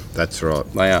 That's right.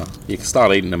 They are. You can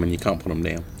start eating them and you can't put them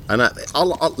down. I know. I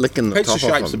like licking the Pizza top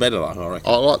off shapes are them. better, though, I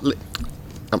reckon. I like.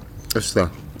 Just the.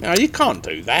 No, you can't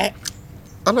do that.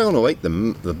 I don't want to eat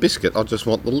the biscuit. I just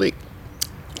want the lick.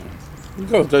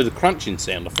 You've got to do the crunching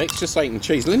sound effects just so you can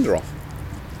cheese Linda off.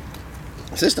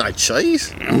 There's no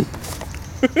cheese.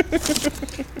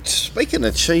 Speaking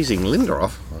of cheesing Linda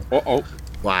off. Uh-oh.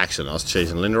 Well, actually, I was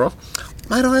cheesing Linda off.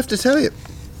 Mate, I have to tell you.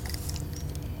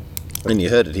 And you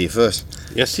heard it here first.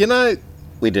 Yes. You know,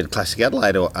 we did Classic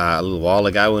Adelaide a little while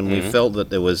ago, and we felt that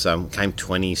there was came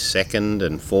 22nd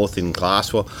and 4th in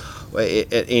class. Well,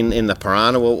 in the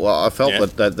Piranha, well, I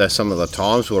felt that some of the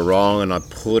times were wrong, and I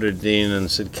put it in and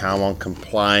said, come on,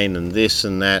 complain, and this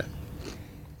and that.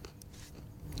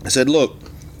 I said, look,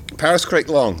 Paris Creek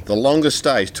Long, the longest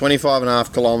stage,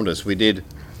 25.5 kilometres. We did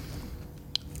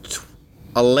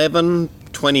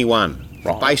 11:21.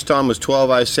 Right. Base time was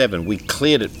 12:07. We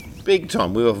cleared it big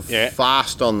time. We were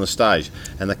fast on the stage,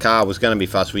 and the car was going to be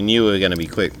fast. We knew we were going to be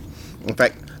quick. In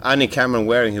fact, only Cameron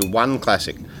Waring, who won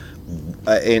Classic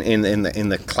in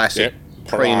the Classic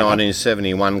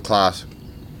pre-1971 class,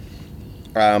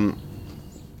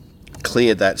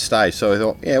 cleared that stage. So we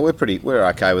thought, yeah, we're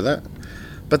okay with that.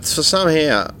 But for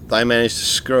somehow they managed to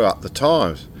screw up the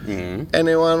times. Mm-hmm. And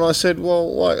then I said,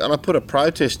 well, and I put a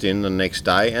protest in the next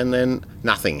day, and then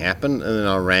nothing happened. And then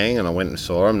I rang and I went and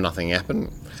saw them. Nothing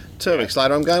happened. 2 weeks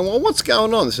later, I'm going, well, what's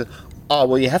going on? They said, oh,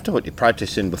 well, you have to put your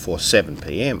protest in before 7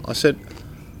 p.m. I said,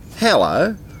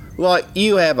 hello, like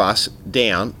you have us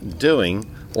down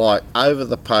doing like over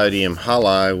the podium.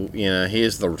 Hello, you know,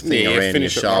 here's the thing around your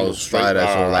shoulders, photos,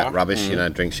 all that rubbish. You know,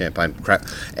 drink champagne, crap,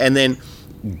 and then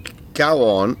go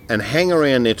on and hang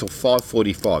around there till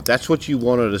 5:45. That's what you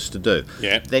wanted us to do.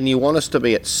 Yeah. Then you want us to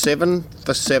be at 7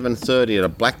 for 7:30 at a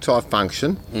black tie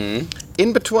function. Mm.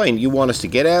 In between, you want us to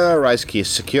get out our race gear,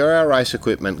 secure our race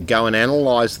equipment, go and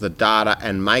analyse the data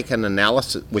and make an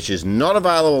analysis, which is not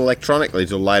available electronically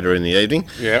till later in the evening,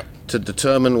 to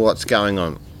determine what's going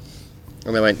on.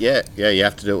 And they went, yeah, you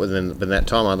have to do it within that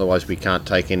time, otherwise we can't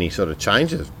take any sort of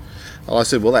changes. Well, I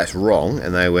said, well, that's wrong.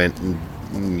 And they went,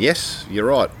 yes, you're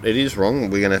right, it is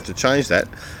wrong. We're going to have to change that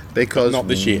because not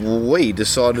this year. We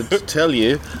decided to tell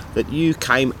you that you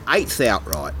came 8th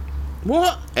outright.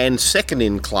 What? And 2nd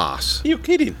in class. You're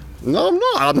kidding. No, I'm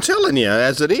not. I'm telling you,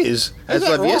 as it is. As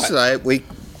of yesterday,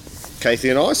 Casey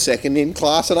and I, 2nd in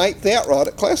class and 8th outright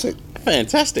at Classic.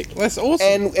 Fantastic. That's awesome.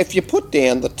 And if you put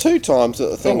down the 2 times that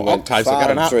the thing went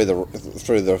farted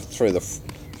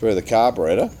through the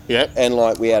carburetor, and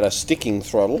like we had a sticking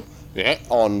throttle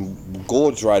on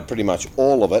Gorge Road, pretty much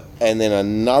all of it, and then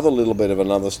another little bit of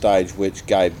another stage which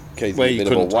gave Keith a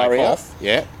bit of a worry off.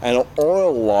 Yeah. And an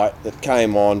oil light that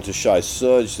came on to show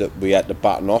surge that we had to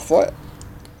button off like.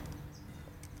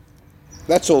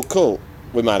 That's all cool.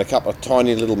 We made a couple of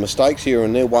tiny little mistakes here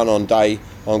and there. One on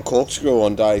Corkscrew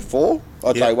on day 4,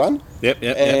 or day 1.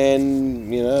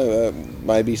 And you know,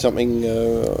 maybe something,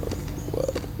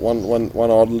 one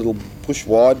odd little push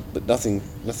wide, but nothing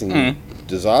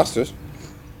disastrous.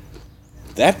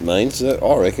 That means that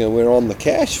I reckon we're on the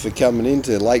cash for coming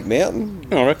into Lake Mountain.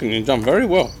 I reckon you've done very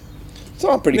well.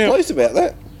 So I'm pretty pleased about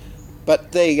that.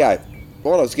 But there you go.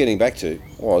 What I was getting back to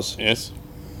was,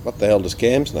 what the hell does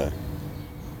Cams know?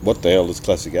 What the hell does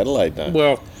Classic Adelaide know?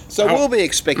 Well, so we'll be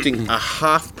expecting a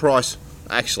half price.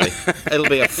 Actually, it'll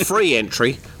be a free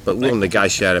entry, but we'll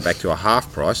negotiate it back to a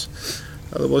half price.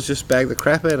 Otherwise, just bag the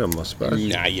crap out of them, I suppose.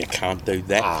 No, you can't do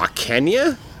that. Ah, can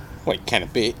you? Well, you can a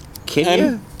bit. Can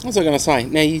you? What was I going to say?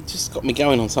 Now, you just got me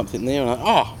going on something there. And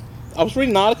I was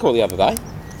reading an article the other day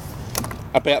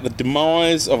about the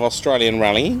demise of Australian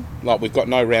rallying. Like, we've got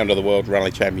no round of the World Rally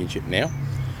Championship now.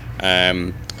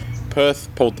 Perth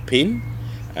pulled the pin.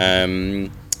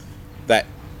 That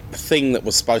thing that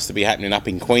was supposed to be happening up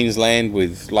in Queensland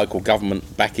with local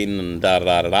government backing and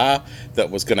that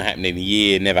was going to happen in a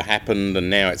year never happened, and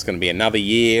now it's going to be another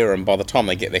year, and by the time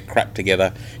they get their crap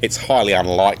together, it's highly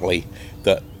unlikely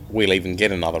that we'll even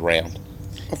get another round.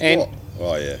 Even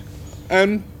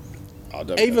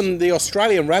the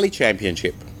Australian Rally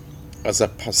Championship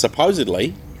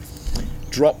supposedly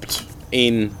dropped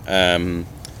in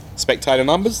spectator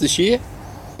numbers this year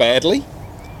badly.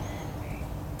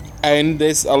 And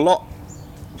there's a lot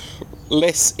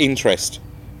less interest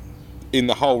in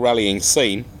the whole rallying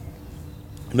scene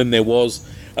than there was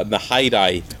at the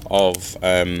heyday of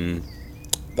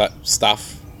that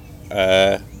stuff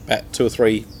about 2 or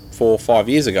 3, 4, 5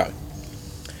 years ago.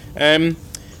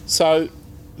 So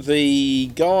the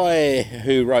guy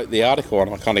who wrote the article,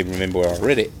 and I can't even remember where I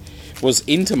read it, was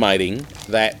intimating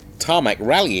that tarmac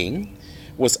rallying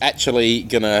was actually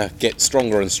going to get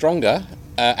stronger and stronger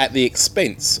at the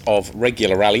expense of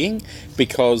regular rallying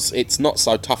because it's not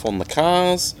so tough on the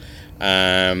cars.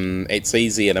 It's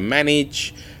easier to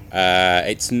manage.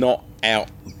 It's not out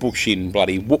bushing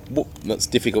bloody whoop whoop that's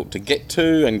difficult to get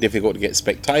to and difficult to get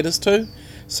spectators to.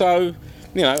 So,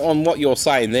 you know, on what you're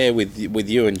saying there with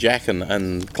you and Jack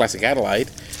and Classic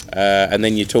Adelaide, and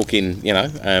then you're talking, you know,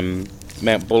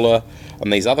 Mount Buller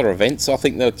and these other events, I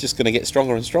think they're just going to get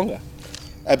stronger and stronger.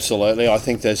 Absolutely. I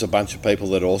think there's a bunch of people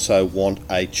that also want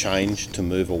a change to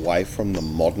move away from the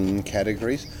modern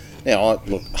categories. Now,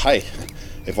 look, hey,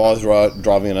 if I was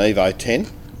driving an Evo 10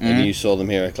 and you saw them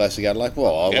here at Classic Adelaide,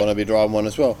 well, I want to be driving one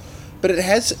as well. But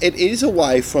it is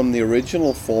away from the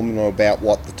original formula about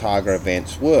what the Targa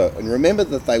events were. And remember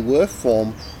that they were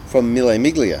formed from Mille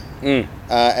Miglia.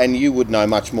 And you would know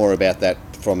much more about that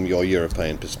from your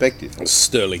European perspective.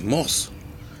 Sterling Moss,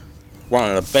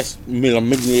 one of the best Mille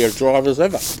Miglia drivers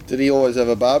ever. Did he always have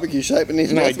a barbecue shape in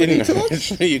his mouth when he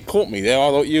talked? You caught me there. I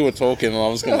thought you were talking and I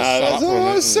was going to shut that's up. all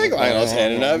I was segueing. I was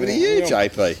handing over to you,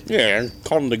 JP. Yeah, and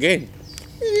conned again.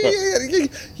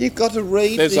 You've got to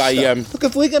read There's this a, stuff. Look,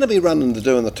 if we're going to be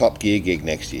doing the Top Gear gig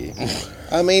next year,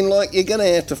 I mean, like, you're going to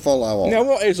have to follow on. Now,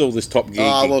 what is all this Top Gear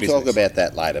we'll business? talk about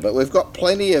that later, but we've got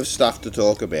plenty of stuff to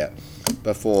talk about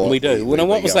before We do. Well, now,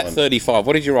 what was go that on. 35?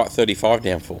 What did you write 35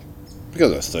 down for?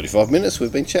 Because it was 35 minutes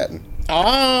we've been chatting.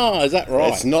 Ah, is that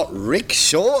right? It's not Rick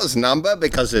Shaw's number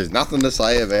because there's nothing to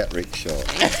say about Rick Shaw.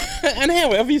 And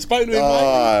how have you spoken to him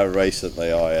lately?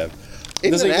 Recently I have.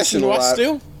 Does he listen to us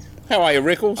still? How are you,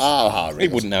 Rickles? Rickles. He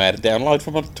wouldn't know how to download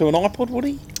to an iPod, would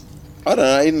he? I don't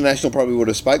know. International probably would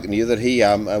have spoken to you that he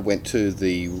went to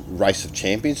the Race of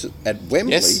Champions at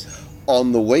Wembley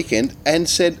on the weekend and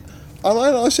said,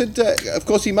 I said, of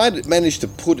course, he managed to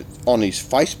put it on his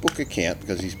Facebook account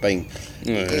because he's been.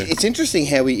 It's interesting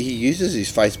how he uses his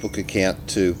Facebook account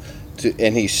to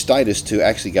and his status to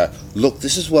actually go, look,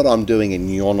 this is what I'm doing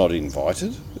and you're not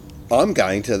invited. I'm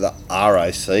going to the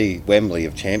RAC Wembley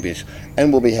of Champions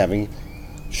and we'll be having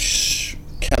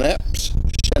schnapps,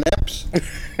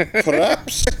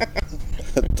 fraps,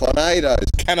 tornadoes,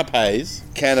 canapes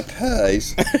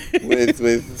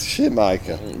with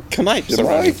Shoemaker. Canapes,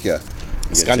 Jamaica.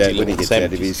 Scungy When he little gets out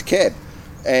of sandwiches. his cab.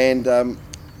 And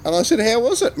I said, how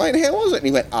was it, mate? How was it? And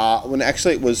he went, when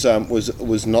actually it was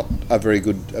not a very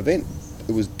good event.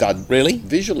 It was dud. Really?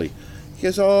 Visually. He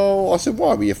goes, I said,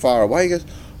 why? Were you far away? He goes,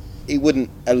 he wouldn't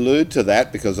allude to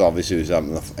that because obviously he was up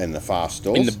in the far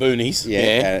stalls. In the boonies.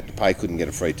 And Pay couldn't get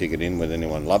a free ticket in when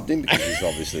anyone loved him because he's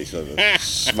obviously sort of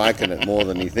smoking it more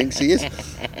than he thinks he is.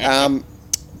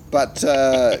 But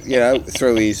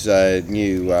through his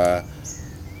new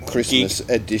Christmas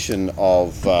edition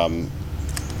of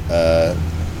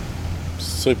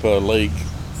Super League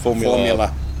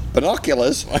Formula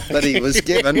binoculars that he was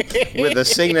given with a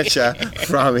signature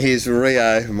from his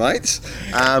Rio mates.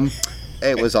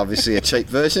 It was obviously a cheap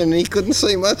version and he couldn't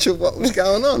see much of what was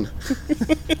going on.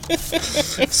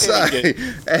 So,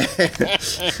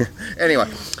 anyway,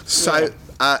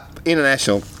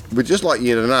 International, we'd just like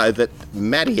you to know that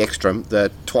Matty Ekstrom,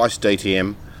 the twice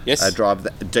DTM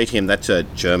driver, DTM, that's a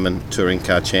German touring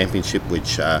car championship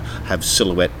which have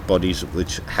silhouette bodies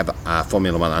which have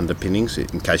Formula 1 underpinnings,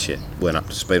 in case you weren't up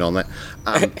to speed on that,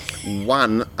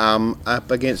 won up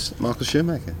against Michael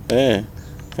Schumacher. Yeah.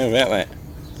 How about that?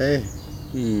 Yeah.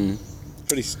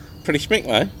 Pretty schmick,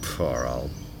 though. Poor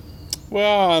old.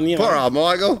 Well, you know. Poor old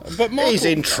Michael. But Michael, he's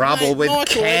in trouble with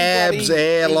Michael, cabs,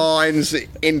 airlines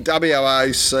in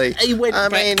WOC. He went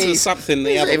back to something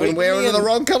the other week. He's even week. wearing the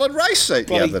wrong coloured race suit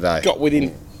the other day. Got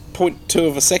within 0.2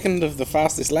 of a second of the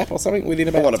fastest lap or something within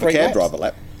about 3 cab laps. driver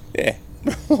lap. Yeah.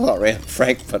 Around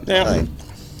Frankfurt. Now,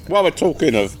 while we're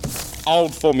talking of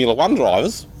old Formula 1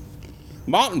 drivers,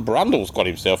 Martin Brundle's got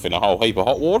himself in a whole heap of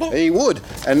hot water. He would,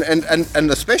 and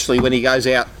especially when he goes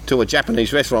out to a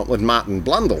Japanese restaurant with Martin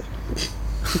Blundell.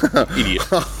 Idiot.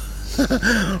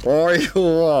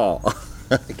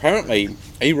 Apparently,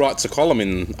 he writes a column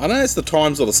in, I don't know, it's the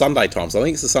Times or the Sunday Times. I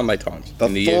think it's the Sunday Times.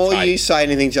 in the Before UK. you say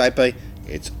anything, JP,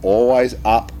 it's always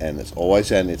up and it's always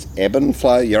down. It's ebb and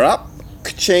flow. You're up,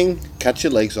 ka-ching, cut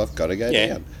your legs off, got to go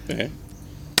down. Yeah.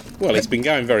 Well, he's been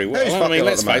going very well. Who's I mean, popular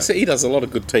let's at the face it, he does a lot of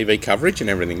good TV coverage and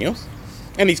everything else.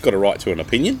 And he's got a right to an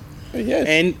opinion. Yes.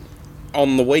 And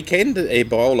on the weekend,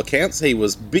 by all accounts, he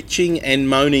was bitching and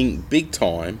moaning big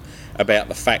time about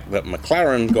the fact that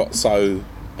McLaren got so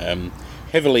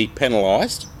heavily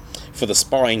penalised for the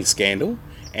spying scandal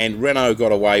and Renault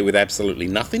got away with absolutely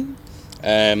nothing.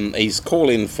 He's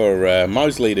calling for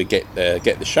Mosley to get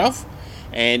the shove.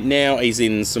 And now he's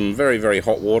in some very, very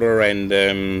hot water, and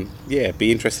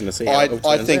be interesting to see how it all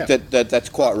I turns think out. that's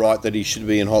quite right that he should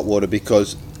be in hot water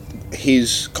because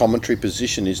his commentary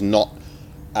position is not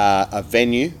a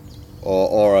venue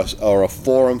or a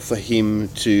forum for him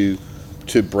to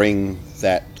bring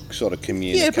that sort of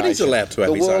communication. Yeah, but he's allowed to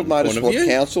have his own point of view. The World Motorsport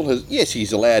Council has, yes,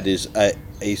 he's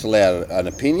allowed an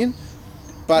opinion,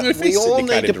 but If we he's all need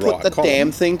to syndicated to put write the a column.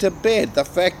 damn thing to bed. The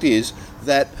fact is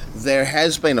that there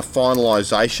has been a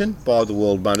finalisation by the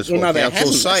World Motorsport Well, no, there Council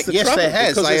hasn't. That's the yes, trouble, there has.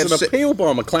 Because They there's have an appeal by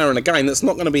McLaren again that's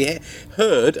not going to be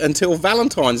heard until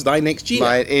Valentine's Day next year.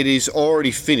 Mate, it is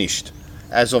already finished.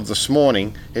 As of this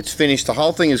morning, it's finished. The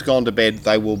whole thing has gone to bed.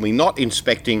 They will be not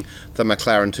inspecting the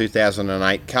McLaren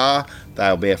 2008 car.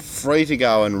 They'll be free to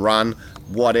go and run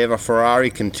whatever Ferrari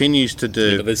continues to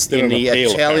do but there's still in an the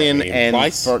appeal Italian apparently in and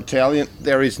place. for Italian.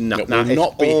 There is no. It will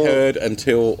not be heard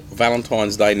until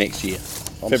Valentine's Day next year,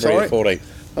 February sorry? 14th.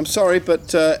 I'm sorry,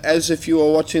 but as if you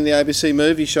were watching the ABC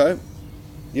movie show,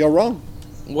 you're wrong.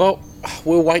 Well,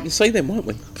 we'll wait and see then, won't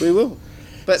we? We will.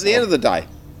 But at the end of the day,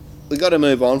 we've got to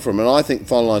move on from it. And I think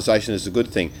finalisation is a good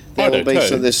thing. I do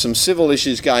too. There's some civil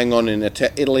issues going on in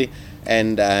Italy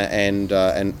and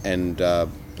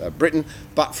Britain,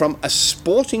 but from a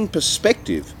sporting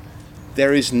perspective,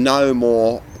 there is no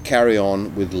more carry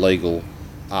on with legal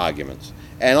arguments.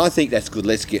 And I think that's good.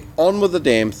 Let's get on with the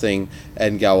damn thing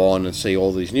and go on and see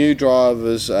all these new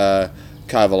drivers.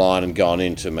 Kovalainen gone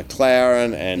into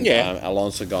McLaren and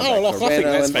Alonso gone back look, to I think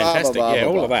Renault that's and blah, fantastic. blah, blah, Yeah, blah,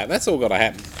 all blah. of that. That's all got to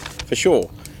happen, for sure.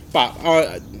 But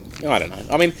I don't know.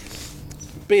 I mean,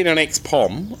 being an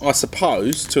ex-Pom, I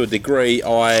suppose, to a degree,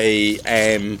 I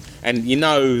am... And you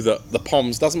know that the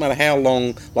Poms, doesn't matter how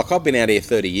long... Like, I've been out here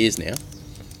 30 years now.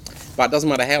 But it doesn't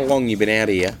matter how long you've been out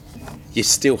here, you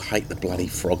still hate the bloody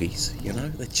froggies, you know?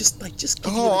 They just give you the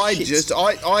shits.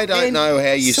 I don't And know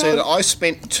how you so- said it. I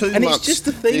spent 2 and it's months just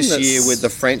the thing this that's- year with the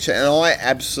French, and I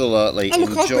absolutely Oh,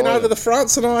 look, I've enjoy been over it. the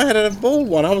France and I had a ball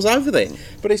one. I was over there.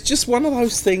 But it's just one of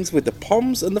those things with the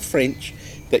Poms and the French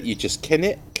that you just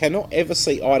cannot ever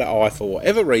see eye to eye for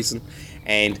whatever reason.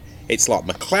 And it's like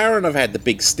McLaren have had the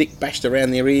big stick bashed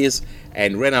around their ears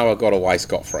and Renault have got away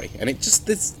scot-free. And it just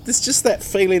there's just that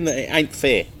feeling that it ain't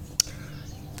fair.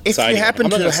 If So you anyway, happen I'm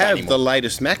not to gonna say have anymore. the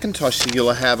latest Macintosh,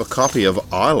 you'll have a copy of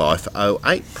iLife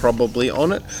 08 probably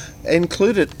on it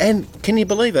included. And can you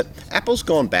believe it? Apple's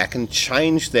gone back and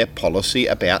changed their policy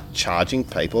about charging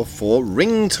people for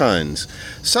ringtones.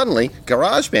 Suddenly,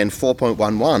 GarageBand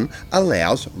 4.11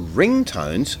 allows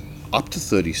ringtones up to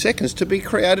 30 seconds to be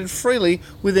created freely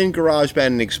within GarageBand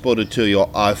and exported to your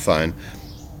iPhone.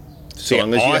 So Yeah,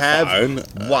 long as you have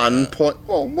iPhone, one point...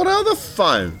 Well, what other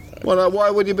phone? Why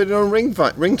would you be doing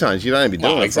ringtones? You'd only be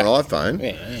doing it for an iPhone.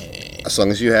 Yeah. As long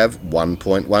as you have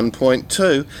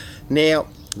 1.1.2. Now,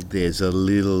 there's a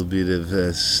little bit of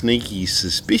a sneaky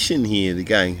suspicion here. They're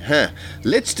going,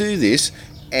 let's do this,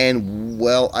 and,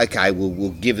 well, okay,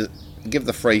 we'll give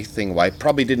the free thing away.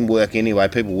 Probably didn't work anyway.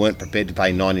 People weren't prepared to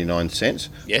pay 99 cents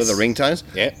for Yes. the ringtones.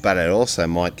 Yeah. But it also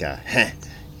might go,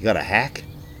 you got a hack?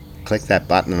 Click that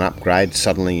button and upgrade.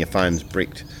 Suddenly your phone's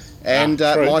bricked. And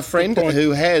true. my Good friend point.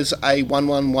 who has a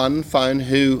 111 phone,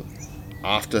 who,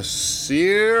 after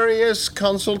serious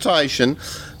consultation,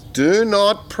 do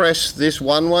not press this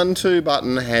 112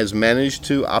 button, has managed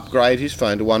to upgrade his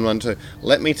phone to 112.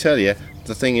 Let me tell you,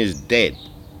 the thing is dead.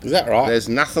 Is that right? There's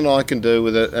nothing I can do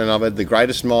with it, and I've had the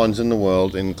greatest minds in the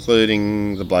world,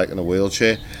 including the bloke in a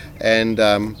wheelchair, and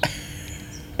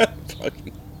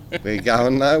we're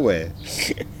going nowhere.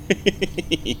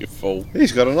 You fool.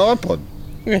 He's got an iPod,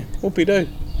 Yeah, whoopie do.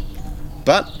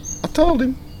 but I told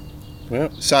him. Well,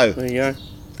 So there you go.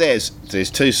 there's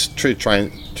two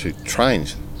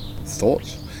trains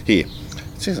thoughts here.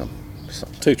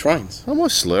 Jeez, Two trains. am I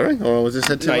slurring, or was this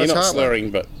had too No, much you're not heart?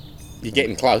 slurring, but you're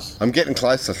getting close. I'm getting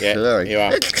close to Yeah, slurring. you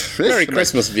are. It's Merry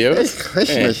Christmas, viewers. It's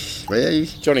Christmas. Yeah.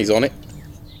 Johnny's on it.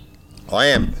 I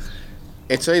am.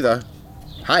 It's either,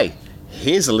 hey,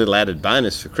 here's a little added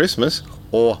bonus for Christmas,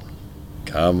 or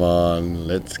come on,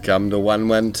 let's come to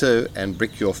 112 and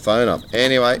brick your phone up.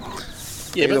 Anyway,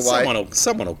 Yeah, Either but way.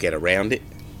 someone will get around it.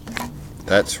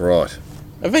 that's right.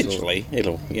 Eventually,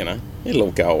 it'll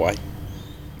all go away.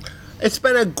 It's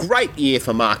been a great year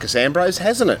for Marcus Ambrose,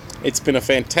 hasn't it? It's been a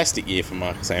fantastic year for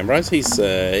Marcus Ambrose. He's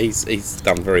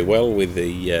done very well with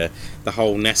the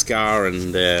whole NASCAR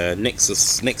and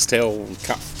Nextel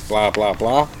Cup blah blah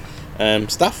blah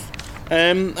stuff.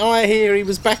 I hear he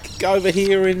was back over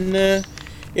here in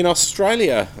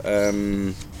Australia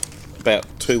about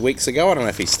 2 weeks ago. I don't know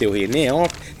if he's still here now.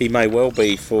 He may well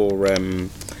be for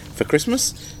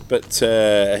Christmas. But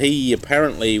he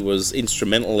apparently was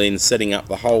instrumental in setting up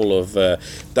the whole of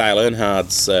Dale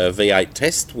Earnhardt's V8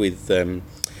 test with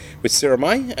Sarah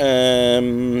May,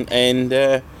 and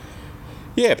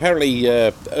Yeah, apparently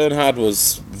Earnhardt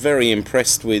was very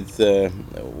impressed with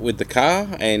the car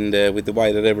and with the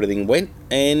way that everything went,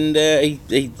 and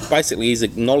he basically he's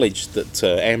acknowledged that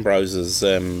Ambrose has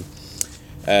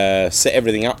set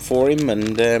everything up for him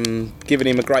and given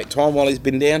him a great time while he's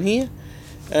been down here.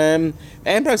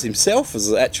 Ambrose himself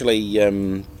has actually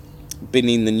been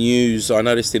in the news, I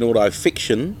noticed, in Auto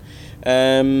Fiction,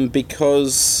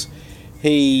 because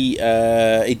he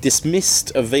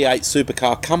dismissed a V8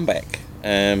 supercar comeback.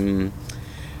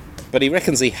 But he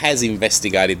reckons he has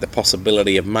investigated the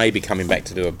possibility of maybe coming back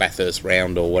to do a Bathurst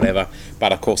round or whatever.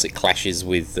 But of course, it clashes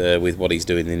with what he's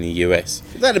doing in the US.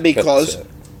 That'd be because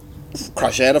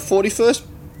Crush had a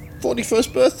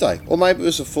 41st birthday, or maybe it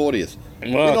was the 40th. Well,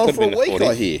 Been it on could for a have been week, the 40th.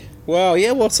 I hear. Well,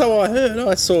 yeah, well, so I heard.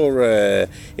 I saw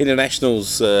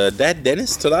International's dad,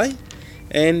 Dennis, today.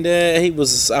 And he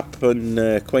was up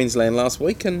in Queensland last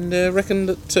week and reckoned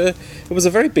that it was a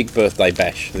very big birthday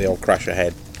bash the old Crusher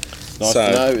had. Nice So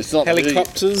to know. It's not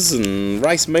helicopters and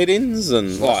race meetings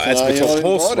and nice to as know we you're talk, not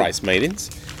horse invited. race meetings.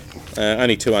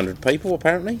 Only 200 people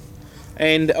apparently,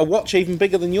 and a watch even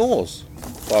bigger than yours,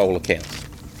 by all accounts.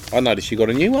 I noticed you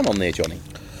got a new one on there, Johnny.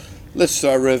 Let's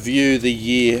review the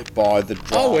year by the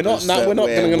drivers. Oh, we're not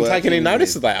going to take any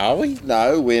notice of that, are we?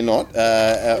 No, we're not.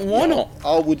 Why not?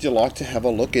 Oh, would you like to have a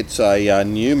look? It's a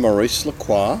new Maurice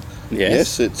Lacroix.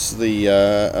 Yes. It's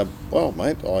the well,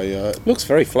 mate. Looks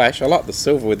very flash. I like the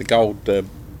silver with the gold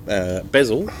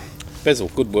bezel. Bezel,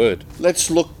 good word. Let's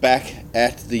look back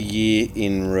at the year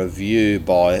in review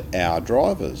by our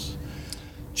drivers.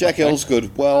 Jack Okay.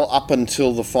 Elsgood, well, up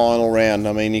until the final round,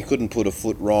 I mean, he couldn't put a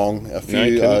foot wrong. A No,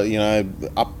 he few,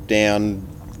 couldn't. up, down,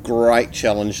 great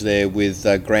challenge there with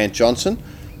Grant Johnson.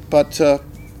 But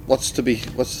what's to be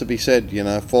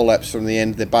said? 4 laps from the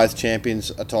end, they're both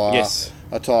champions. A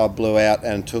tyre blew out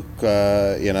and took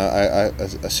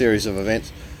a series of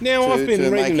events. Now, I've been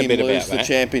to reading make a bit him about lose the that.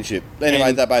 championship. Anyway,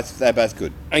 And- they're both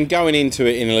good. And going into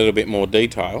it in a little bit more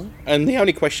detail, and the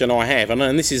only question I have,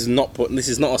 and this is not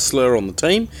a slur on the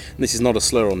team, and this is not a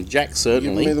slur on Jack, Give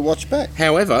certainly. me the watch back.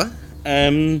 However,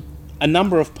 a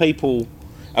number of people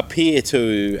appear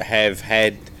to have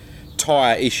had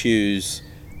tyre issues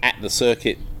at the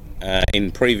circuit in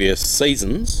previous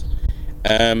seasons.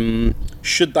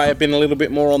 Should they have been a little bit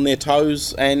more on their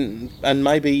toes and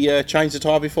maybe change the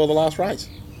tyre before the last race?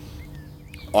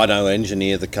 I don't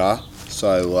engineer the car,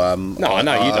 so No, I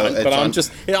know you don't, it's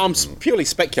but I'm purely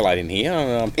speculating here.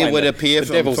 I'm It playing would the appear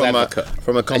devil's from advocate, a as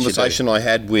you do. conversation I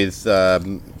had with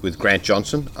Grant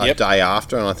Johnson a Yep. day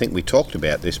after, and I think we talked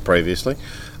about this previously,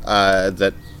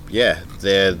 that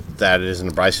is an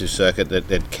abrasive circuit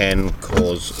that can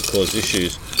cause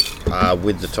issues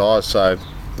with the tyres. So,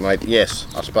 mate, yes,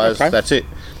 I suppose Okay. that's it.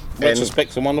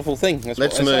 Retrospect's a wonderful thing. That's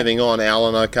Let's what they say. moving on,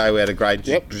 Alan. Okay, we had a great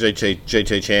Yep.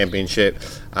 GT championship,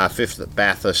 5th at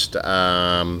Bathurst,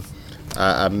 and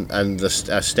the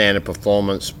standard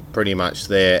performance pretty much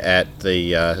there at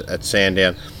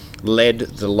Sandown. Led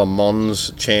the Le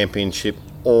Mans championship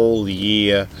all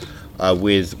year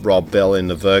with Rob Bell in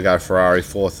the Virgo Ferrari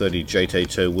 430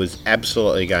 GT2. Was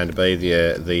absolutely going to be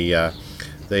the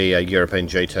European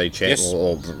GT champion, Yes.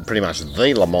 or pretty much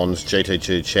the Le Mans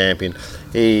GT2 champion.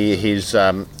 His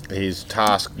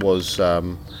task was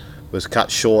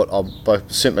cut short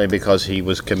simply because he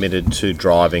was committed to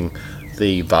driving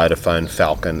the Vodafone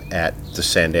Falcon at the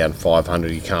Sandown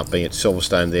 500. You can't be at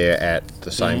Silverstone there at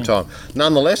the same time.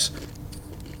 Nonetheless,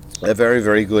 a very,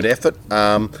 very good effort.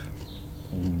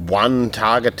 One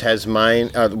Target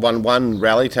Tasmania, one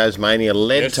Rally Tasmania,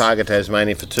 led Yes. Target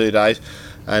Tasmania for 2 days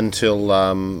until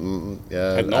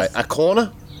Heading off. a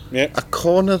corner. Yeah. A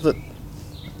corner that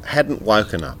hadn't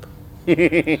woken up.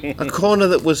 A corner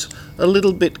that was a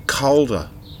little bit colder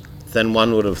than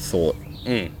one would have thought.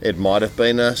 It might have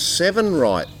been a 7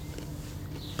 right.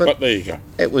 But there you go.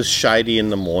 It was shady in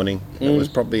the morning. It was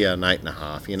probably an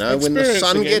 8.5. When the Experience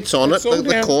sun again. gets on it, It's all the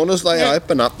down. corners they Yeah.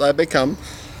 open up, they become.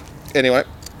 Anyway.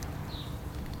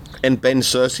 And Ben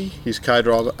Searcy, his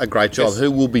co-driver, a great job, Yes. who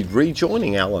will be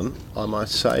rejoining Alan, I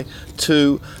must say,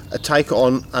 to take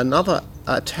on another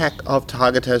attack of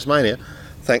Target Tasmania,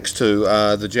 thanks to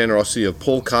the generosity of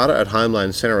Paul Carter at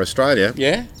Homeland Centre Australia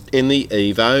Yeah. in the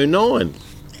Evo 9.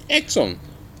 Excellent.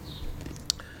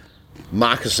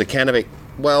 Marcus Zakanovic,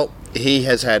 well, he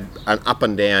has had an up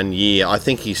and down year. I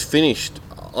think he's finished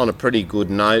on a pretty good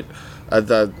note.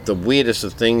 The weirdest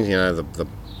of things, the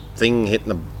thing hitting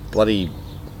the bloody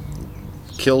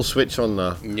kill switch on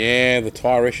the... Yeah, the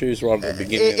tyre issues right at the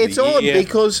beginning It's of the odd year.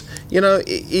 because,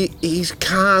 his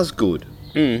car's good.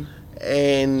 And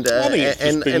I think it's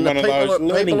just been and the one of those people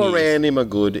learning people years. around him are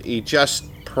good. He just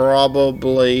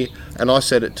probably, and I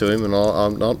said it to him, and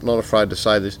I'm not afraid to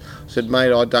say this. I said,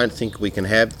 mate, I don't think we can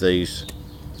have these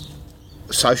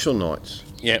social nights.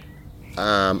 Yep.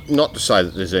 Not to say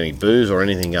that there's any booze or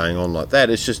anything going on like that.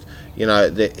 It's just,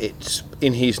 that it's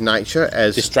in his nature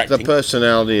as Distracting. the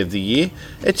personality of the year.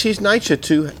 It's his nature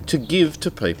to give to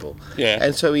people. Yeah.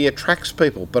 And so he attracts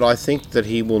people. But I think that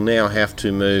he will now have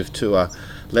to move to a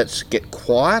let's get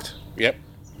quiet. Yep.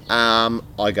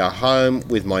 I go home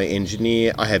with my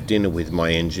engineer. I have dinner with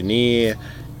my engineer.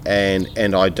 And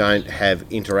I don't have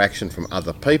interaction from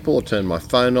other people. I turn my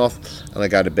phone off and I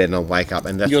go to bed and I wake up,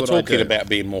 and that's You're what I do. talking about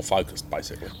being more focused,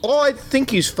 basically. I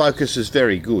think his focus is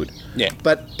very good. Yeah.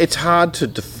 But it's hard to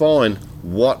define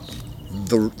what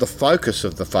the focus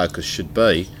of the focus should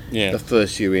be. Yeah. The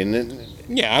first year in.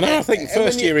 Yeah, and I think And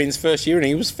when first year in,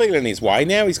 he was feeling his way.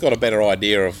 Now he's got a better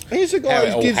idea of He's a how guy it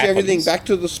who all gives happens. everything back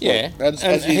to the sport. Yeah, As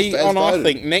and I voted.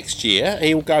 think next year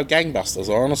he'll go gangbusters.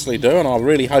 I honestly do, and I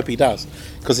really hope he does,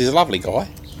 because he's a lovely guy.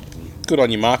 Good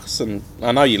on you, Marcus, and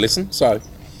I know you listen. So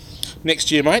next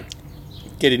year, mate,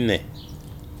 get in there.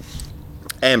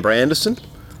 Amber Anderson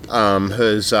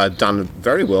has done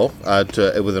very well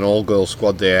with an all-girl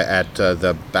squad there at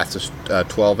the Bathurst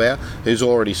 12-hour, who's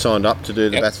already signed up to do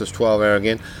the Yep. Bathurst 12-hour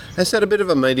again. Has had a bit of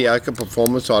a mediocre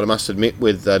performance, I must admit,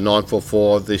 with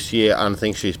 944 this year. I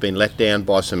think she's been let down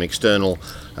by some external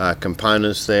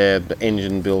components there,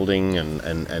 engine building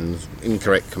and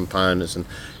incorrect components,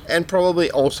 and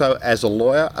probably also as a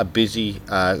lawyer, a busy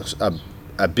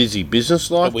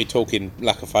business life. But we're talking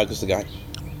lack of focus again.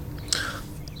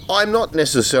 I'm not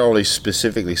necessarily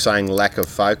specifically saying lack of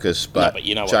focus, but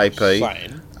you know what JP, I'm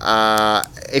saying.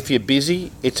 If you're busy,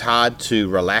 it's hard to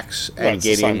relax Well, and it's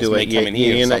get the same into as it. me coming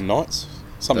here you know- some nights.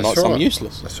 Some That's nights I'm right.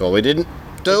 useless. That's why we didn't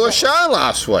do a show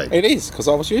last week. It is, because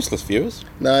I was useless, viewers.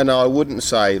 No, I wouldn't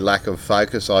say lack of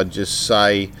focus. I'd just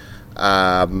say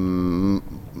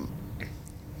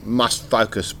must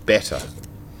focus better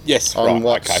Yes, on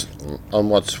right, okay.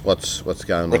 what's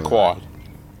going on. Required.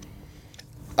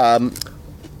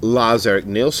 Lars Erik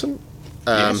Nielsen,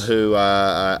 Yes. who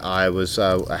I was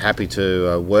happy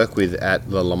to work with at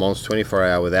the Le Mans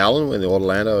 24-hour with Alan with the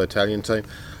Orlando Italian team,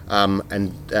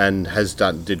 and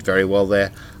did very well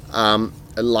there.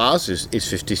 Lars is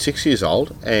 56 years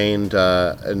old and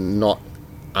not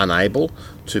unable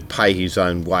to pay his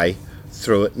own way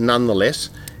through it.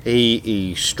 Nonetheless,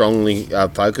 he strongly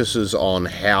focuses on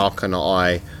how can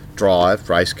I drive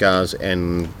race cars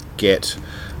and get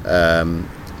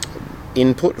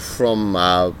input from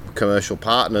commercial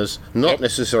partners, not Yep.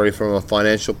 necessarily from a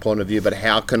financial point of view, but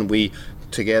how can we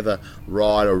together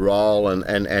ride a roll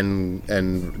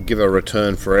and give a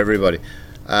return for everybody.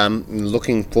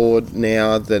 Looking forward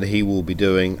now that he will be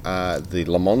doing the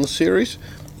Le Mans series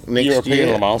next European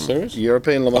year. Le Mans series.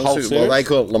 European Le Mans whole series. Well, they series?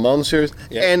 call it Le Mans series,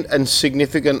 Yeah. and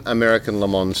significant American Le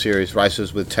Mans series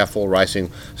races with Tafel Racing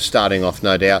starting off,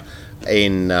 no doubt,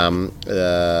 in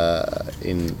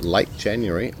late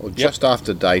January or just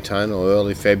after Daytona or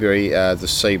early February. The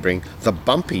Sebring, the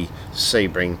bumpy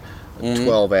Sebring.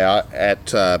 12-hour at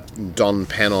Don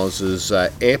Panos's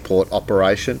airport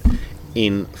operation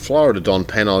in Florida. Don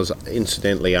Panos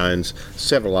incidentally owns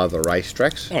several other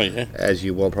racetracks, Oh, yeah. as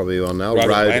you probably well know. Road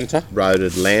Atlanta. Road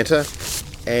Atlanta,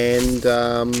 and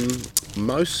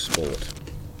Most Sport.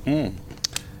 And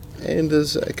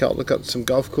there's a couple, got some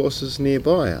golf courses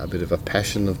nearby. A bit of a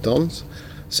passion of Don's.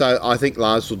 So I think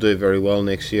Lars will do very well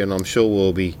next year, and I'm sure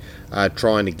we'll be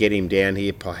trying to get him down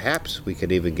here. Perhaps we could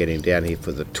even get him down here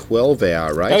for the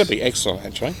 12-hour race. That'd be excellent,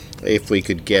 actually. If we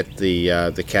could get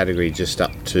the category just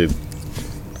up the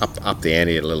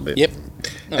ante a little bit. Yep.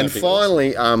 And That'd be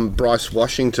finally, Bryce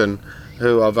Washington,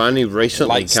 who I've only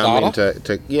recently Late come starter?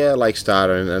 into late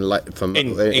starter and late from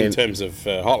in terms of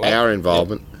hot lap. our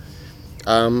involvement.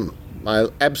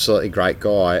 Absolutely great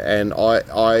guy, and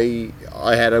I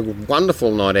had a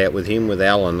wonderful night out with him with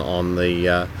Alan on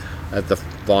the at the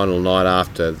final night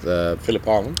after the Phillip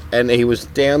Island. and he was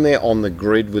down there on the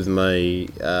grid with me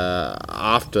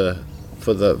after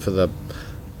for the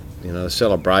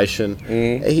celebration.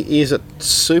 He is a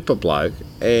super bloke,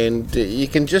 and you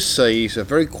can just see he's a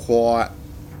very quiet,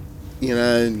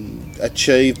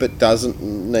 achieve but doesn't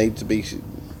need to be.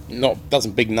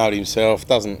 Doesn't big note himself,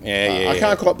 doesn't... I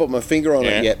can't quite put my finger on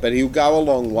Yeah. it yet, but he'll go a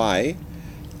long way,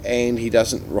 and he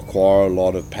doesn't require a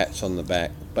lot of pats on the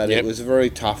back. But Yep. it was very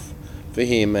tough for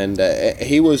him, and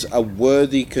he was a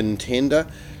worthy contender.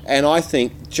 And I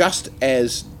think just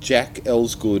as Jack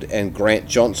Ellsgood and Grant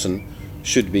Johnson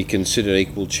should be considered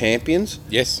equal champions,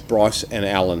 Yes. Bryce and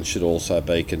Allen should also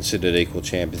be considered equal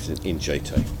champions in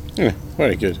GT. Yeah,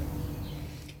 very good.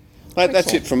 Mate,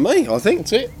 that's it from me, I think.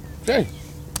 That's it. Okay.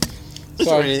 Is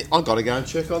So- there any, I've got to go and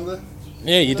check on the.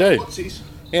 Yeah, you do. Whatsies.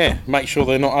 Yeah, make sure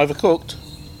they're not overcooked.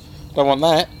 Don't want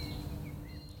that.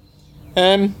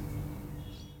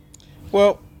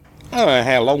 Well, I don't know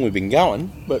how long we've been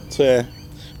going, but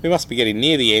we must be getting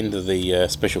near the end of the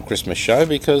special Christmas show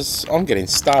because I'm getting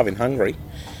starving hungry.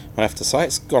 I have to say,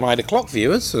 it's gone 8 o'clock,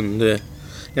 viewers, and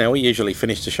we usually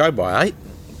finish the show by 8,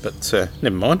 but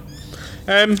never mind.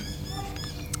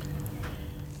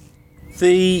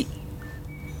 The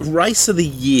race of the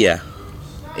year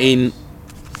in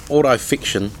auto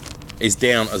fiction is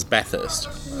down as Bathurst.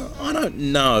 I don't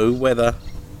know whether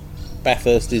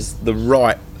Bathurst is the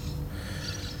right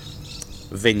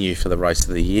venue for the race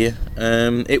of the year.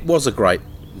 It was a great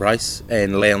race,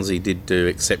 and Lounsey did do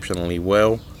exceptionally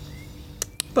well.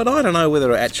 But I don't know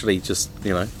whether it actually just,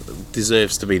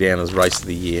 deserves to be down as race of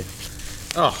the year.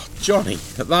 Oh, Johnny,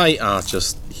 they are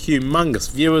just humongous,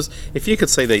 viewers. If you could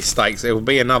see these stakes, it will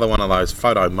be another one of those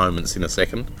photo moments in a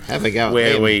second. Have a go.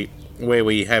 Where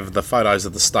we have the photos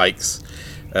of the stakes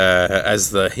as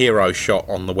the hero shot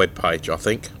on the webpage, I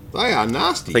think. They are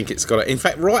nasty. I think it's got it. In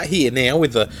fact, right here now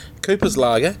with the Cooper's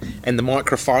Lager and the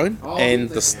microphone and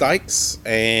the stakes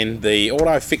and the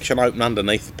auto fiction open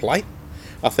underneath the plate.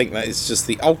 I think that is just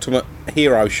the ultimate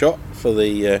hero shot for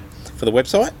the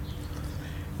website.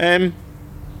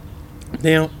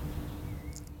 Now,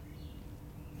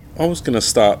 I was going to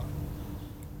start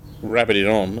rabbiting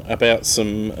on about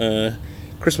some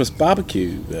Christmas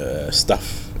barbecue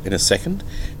stuff in a second,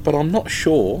 but I'm not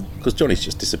sure, because Johnny's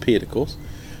just disappeared, of course,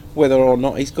 whether or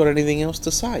not he's got anything else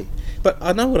to say. But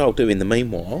I know what I'll do in the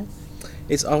meanwhile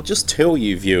is I'll just tell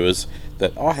you, viewers,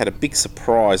 that I had a big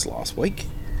surprise last week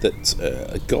that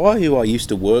a guy who I used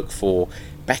to work for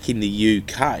back in the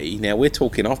UK, now we're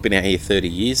talking, I've been out here 30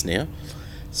 years now,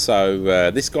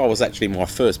 so this guy was actually my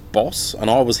first boss and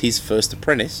I was his first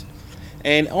apprentice,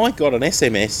 and I got an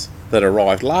SMS that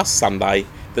arrived last Sunday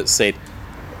that said,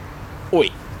 "Oi,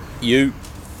 you,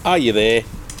 are you there?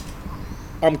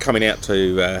 I'm coming out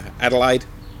to Adelaide.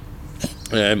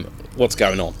 What's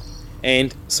going on?"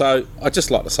 And so I'd just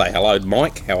like to say hello,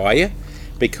 Mike. How are you?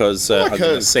 Because I'm going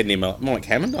to send him Mike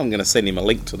Hammond. I'm going to send him a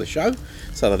link to the show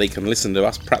so that he can listen to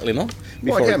us prattling on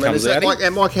before Mike he Hammond, comes is that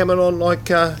out. Mike Hammond on Mike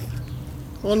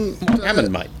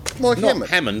Hammond, mate. Mike Not Hammond.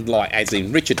 Hammond, like as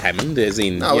in Richard Hammond, as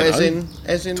in No, you as know,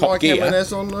 in Top Mike Gear. Hammond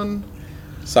as on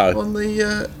So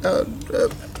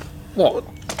the what?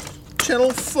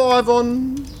 Channel 5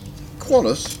 on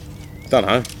Qantas. Don't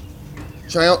know.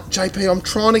 JP, I'm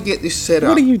trying to get this set up.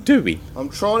 What are you doing? I'm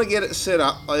trying to get it set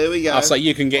up. Oh, there we go. Oh, so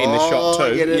you can get in the shot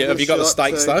too. get in Yeah, have the you got the shot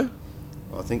steaks too. though?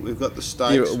 I think we've got the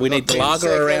steaks. We need We've the got 10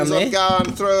 lager around seconds. there. I'm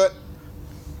going through it.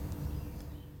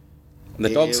 And the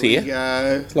dog's here. We go.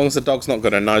 As long as the dog's not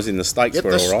got a nose in the steaks, Get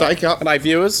we're the all right. steak up. G'day,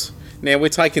 viewers. Now we're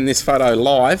taking this photo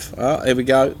live. Oh, here we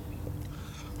go.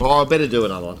 Oh, I better do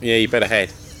another one. Yeah, you better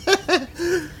head.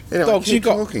 Anyway, Dogs, keep you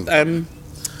got talking.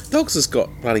 dogs has got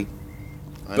bloody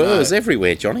I burrs know.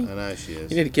 everywhere, Johnny. I know she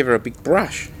is. You need to give her a big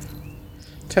brush.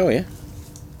 Tell you,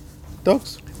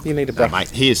 dogs, you need a No, brush. mate,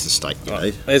 here's the steak you Right,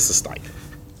 need. there's the steak.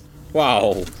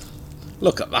 Wow,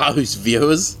 look at those,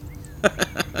 viewers.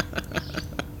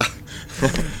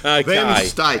 Okay, Them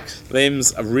steaks.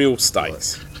 them's a real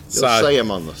steaks. You'll see them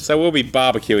on the... So we'll be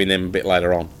barbecuing them a bit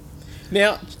later on.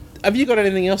 Now, have you got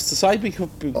anything else to say? Because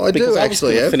I do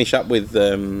actually gonna have. finish up with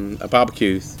a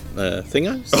barbecue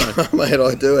thingo. So, Mate,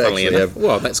 I do funnily actually enough. have...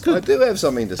 Well, that's I good. do have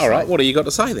something to say. All right, what do you got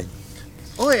to say then?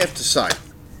 I have to say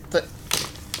that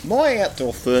my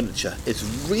outdoor furniture is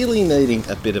really needing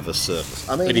a bit of a service.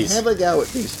 I mean, It is. have a go at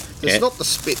this. It's Yeah. not the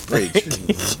spit bridge.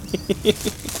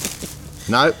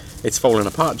 No, It's falling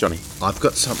apart, Johnny. I've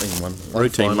got one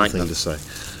Routine final thing to maintenance. say.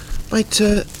 Mate,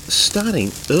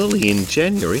 starting early in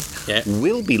January, Yeah.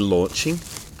 we'll be launching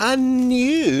a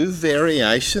new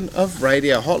variation of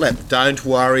Radio Hot Lap. Don't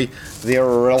worry, the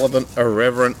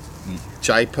irreverent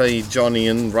JP, Johnny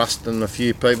and Rust and a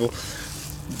few people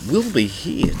will be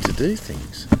here to do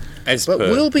things. As But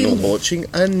per we'll be normal. launching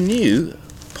a new,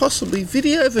 possibly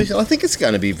video version. I think it's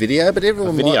going to be video, but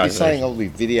everyone video might be saying version. it'll be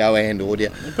video and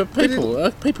audio. But people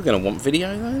are going to want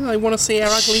video, though. They want to see our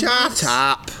ugly Shut faces.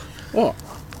 up! What?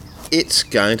 It's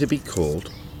going to be called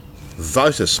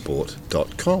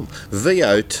votasport.com.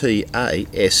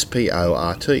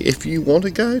 VOTASPORT. If you want to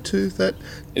go to that,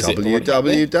 Is it already up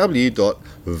there?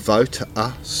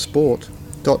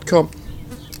 www.votasport.com.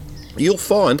 You'll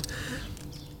find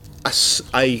a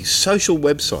social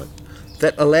website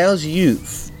that allows you,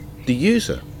 the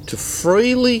user, to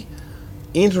freely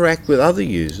interact with other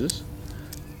users,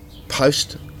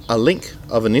 post a link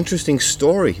of an interesting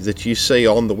story that you see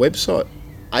on the website,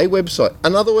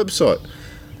 another website,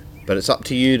 but it's up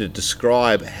to you to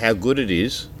describe how good it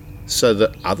is so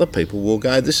that other people will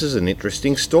go, this is an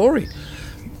interesting story.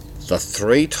 The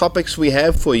 3 topics we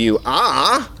have for you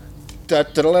are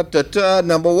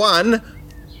number 1,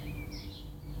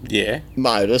 Yeah.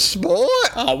 motorsport.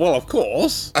 Oh, well, of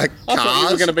course. I thought you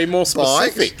Cars, were going to be more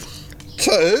specific. bikes.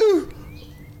 2,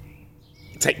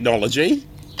 Technology.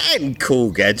 and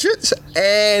cool gadgets.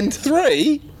 And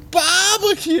 3,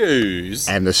 barbecues.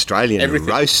 and Australian Everything.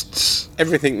 roasts.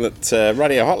 Everything that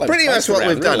Radio Hot Lab Pretty much posts what around,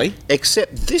 we've done. really.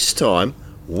 Except this time,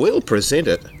 we'll present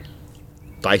it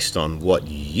based on what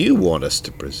you want us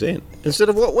to present instead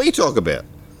of what we talk about.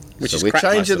 Which so is we're crap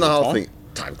changing most the of the whole time. thing.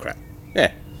 Time crap.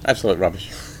 Yeah, absolute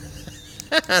rubbish.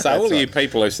 So all of you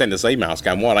people who send us emails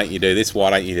going, why don't you do this,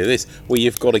 why don't you do this? Well,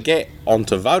 you've got to get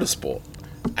onto Vodasport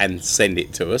and send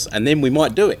it to us, and then we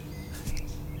might do it.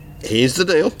 Here's the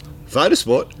deal.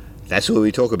 Vodasport, that's where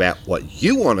we talk about what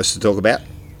you want us to talk about.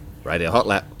 Radio Hot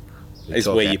Lap. Is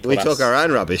where you we put talk us- our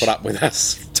own rubbish. Put up with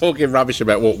us talking rubbish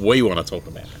about what we want to talk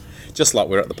about. Just like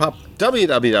we're at the pub.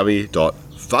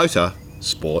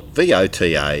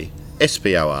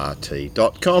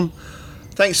 www.votasport.com.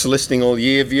 Thanks for listening all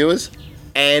year, viewers.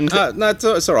 And No,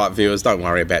 it's all right, viewers. Don't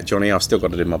worry about Johnny. I've still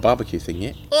got to do my barbecue thing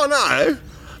yet. oh no,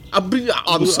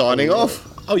 I'm signing off.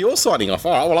 Oh, you're signing off.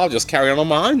 All right, well, I'll just carry on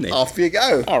my own then. Off you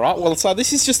go. All right, well, so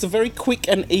this is just a very quick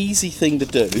and easy thing to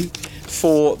do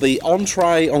for the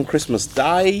entree on Christmas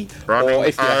Day, or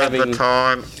if you're having,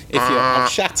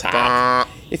 shut up.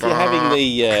 If you're having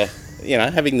the,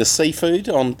 having the seafood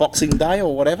on Boxing Day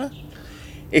or whatever.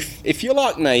 If you're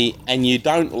like me and you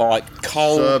don't like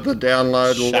cold, Server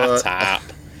download alert. shut up.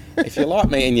 If you're like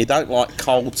me and you don't like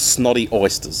cold, snotty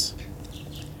oysters,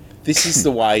 this is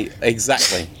the way.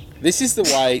 Exactly. This is the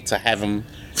way to have them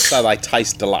so they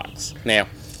taste deluxe. Now,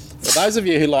 for those of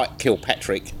you who like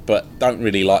Kilpatrick but don't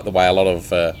really like the way a lot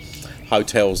of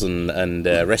hotels and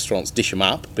restaurants dish them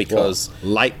up because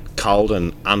Late, cold,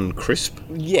 and uncrisp.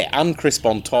 uncrisp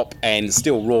on top and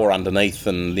still raw underneath,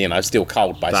 and still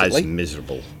cold basically. Those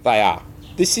miserable. They are.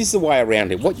 This is the way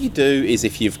around it. What you do is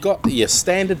if you've got your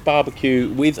standard barbecue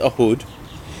with a hood,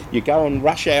 you go and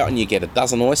rush out and you get a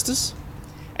dozen oysters.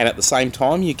 And at the same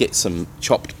time, you get some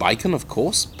chopped bacon, of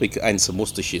course, and some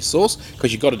Worcestershire sauce,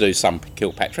 because you've got to do some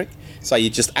Kilpatrick. So you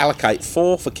just allocate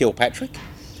 4 for Kilpatrick.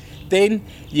 Then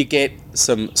you get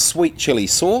some sweet chilli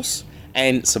sauce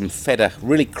and some feta,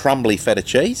 really crumbly feta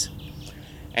cheese.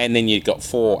 And then you've got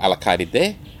 4 allocated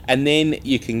there. And then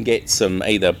you can get some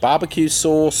either barbecue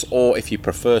sauce or, if you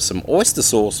prefer, some oyster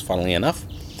sauce, funnily enough,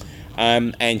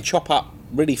 and chop up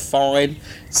really fine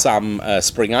some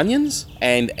spring onions,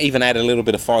 and even add a little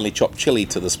bit of finely chopped chilli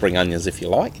to the spring onions if you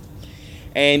like.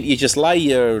 And you just lay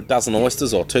your dozen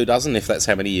oysters, or 2 dozen if that's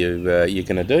how many you're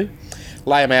going to do.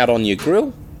 Lay them out on your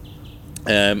grill.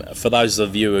 For those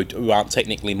of you who aren't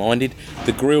technically minded,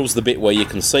 the grill's the bit where you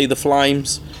can see the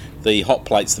flames. The hot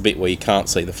plate's the bit where you can't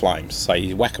see the flames. So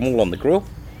you whack them all on the grill.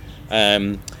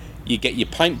 You get your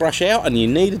paintbrush out, and you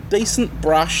need a decent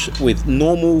brush with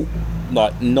normal,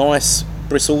 nice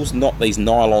bristles, not these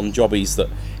nylon jobbies that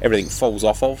everything falls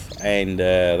off of and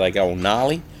they go all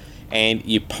gnarly. And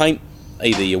you paint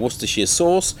either your Worcestershire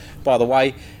sauce. By the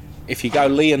way, if you go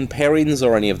Leon Perrins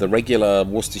or any of the regular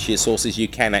Worcestershire sauces, you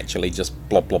can actually just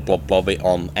blob it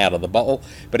on out of the bottle.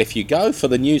 But if you go for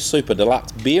the new Super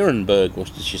Deluxe Beerenberg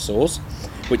Worcestershire sauce,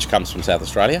 which comes from South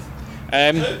Australia,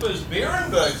 Cooper's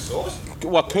Beerenberg sauce.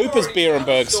 well, Cooper's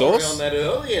Beerenberg sauce. On that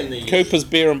earlier in the year. Cooper's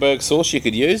Beerenberg sauce you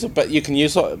could use, but you can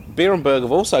use Beerenberg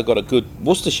have also got a good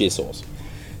Worcestershire sauce.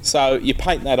 So you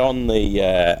paint that on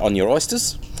the on your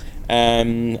oysters,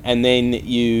 and then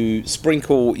you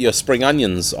sprinkle your spring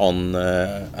onions on.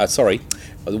 Your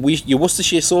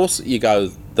Worcestershire sauce. You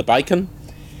go the bacon,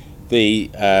 the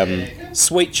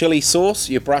sweet chili sauce.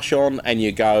 You brush on, and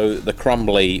you go the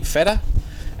crumbly feta,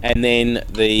 and then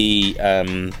the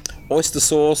oyster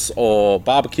sauce or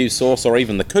barbecue sauce, or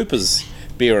even the Cooper's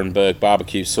Beerenberg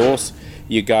barbecue sauce.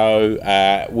 You go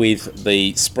with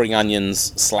the spring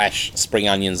onions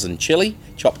and chili,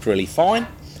 chopped really fine.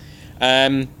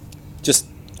 Just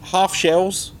half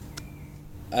shells,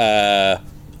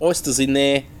 oysters in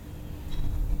there.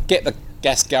 Get the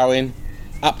gas going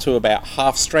up to about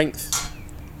half strength.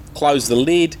 Close the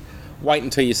lid. Wait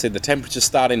until you see the temperature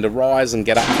starting to rise and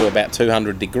get up to about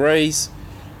 200 degrees.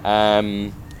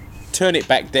 Turn it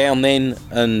back down then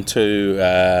and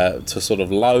to sort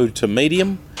of low to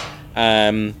medium.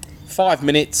 5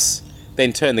 minutes,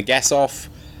 then turn the gas off,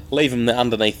 leave them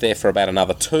underneath there for about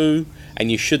another 2,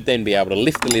 and you should then be able to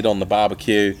lift the lid on the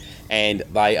barbecue, and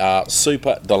they are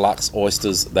super deluxe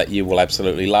oysters that you will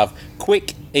absolutely love.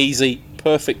 Quick, easy,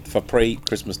 perfect for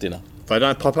pre-Christmas dinner. If they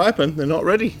don't pop open, they're not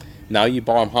ready. No, you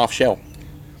buy them half shell.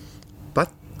 But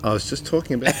I was just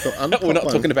talking about the uncut We're not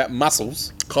one. talking about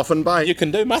mussels. Coffin Bay. You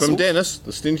can do mussels. From Dennis,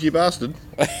 the stingy bastard.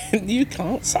 You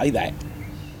can't say that.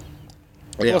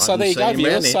 Yeah, Well, so I there you didn't go, see him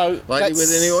around viewers. here So lately with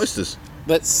that's- any oysters.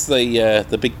 That's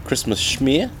the big Christmas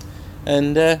schmear.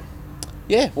 And,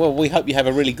 yeah, well, we hope you have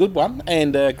a really good one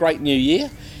and a great new year.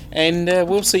 And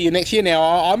we'll see you next year. Now,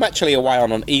 I'm actually away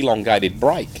on an elongated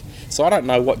break, so I don't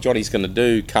know what Johnny's going to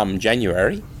do come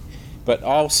January. But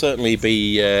I'll certainly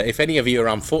be, if any of you are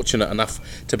unfortunate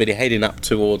enough to be heading up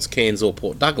towards Cairns or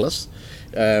Port Douglas,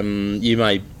 you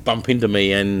may bump into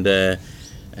me and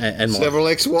my, Several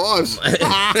ex-wives.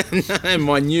 and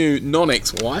my new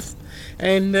non-ex-wife.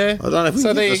 And I don't know if we so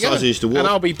can there get you the go. size you used to walk. And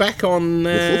I'll be back on.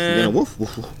 Woof,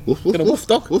 woof, woof, woof, woof, Gonna woof,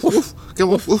 dog. Woof, woof. Come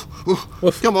on, woof, woof,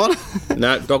 woof. Come on.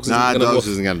 No, dogs isn't Nah, gonna dogs woof.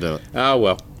 isn't going to do it. Oh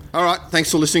well. All right,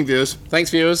 thanks for listening, viewers. Thanks,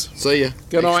 viewers. See ya.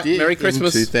 Good next night. year Merry in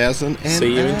Christmas. 2008.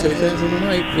 See you in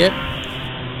 2008. Yep.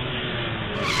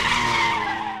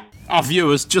 Our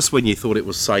viewers, just when you thought it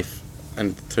was safe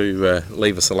and to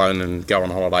leave us alone and go on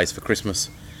holidays for Christmas,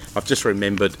 I've just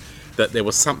remembered that there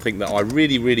was something that I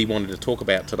really, really wanted to talk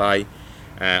about today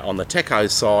on the Teco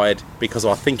side because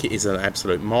I think it is an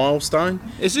absolute milestone.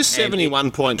 Is this And it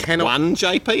 71.1, cannot-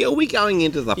 JP? Are we going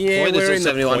into the Yeah, point? we're Is in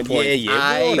it the point. 71.8 Yeah,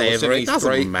 or whatever. It 73?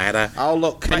 doesn't matter. Oh,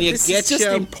 look, can Mate, you this get is just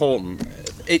your... important.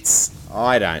 It's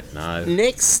I don't know.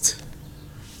 next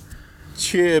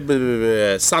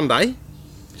Sunday,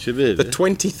 the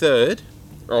 23rd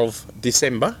of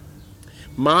December,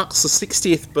 marks the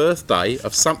 60th birthday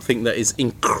of something that is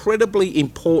incredibly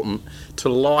important to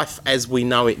life as we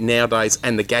know it nowadays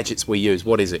and the gadgets we use.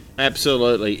 What is it?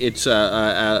 Absolutely. It's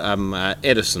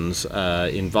Edison's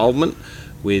involvement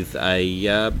with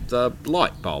the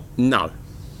light bulb. No.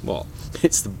 What?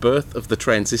 It's the birth of the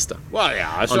transistor. Well,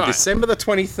 yeah, that's On right. December the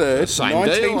 23rd, Same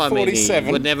deal. I mean, he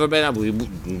 1947, would never been able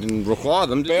to require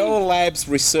them. Did Bell Labs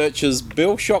researchers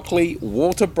Bill Shockley,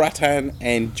 Walter Brattain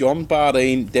and John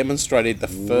Bardeen demonstrated the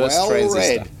first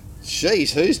transistor.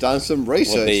 Jeez, who's done some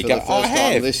research Well, there you for go. the first I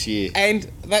time have. this year? And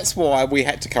that's why we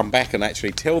had to come back and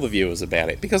actually tell the viewers about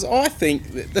it, because I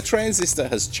think that the transistor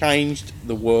has changed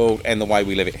the world and the way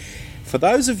we live it. For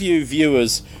those of you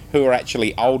viewers who are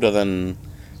actually older than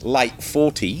late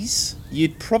 40s,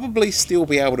 you'd probably still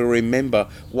be able to remember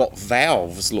what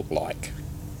valves look like.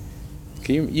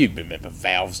 You remember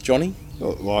valves, Johnny?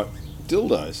 Like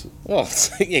dildos. Well,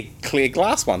 yeah, clear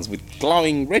glass ones with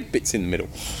glowing red bits in the middle.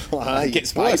 It gets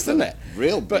spaced, doesn't it?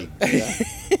 Real But- big. Yeah.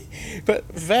 But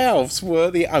valves were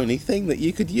the only thing that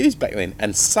you could use back then.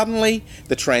 And suddenly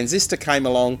the transistor came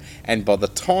along, and by the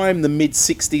time the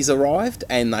mid-60s arrived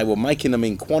and they were making them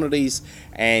in quantities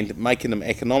and making them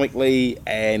economically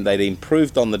and they'd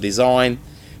improved on the design,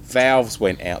 valves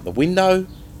went out the window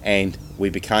and we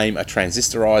became a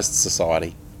transistorized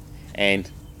society.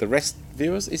 And the rest,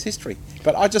 viewers, is history.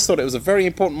 But I just thought it was a very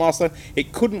important milestone.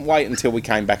 It couldn't wait until we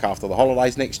came back after the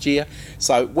holidays next year.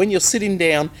 So when you're sitting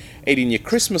down, eating your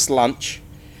Christmas lunch,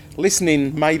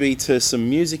 listening maybe to some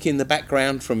music in the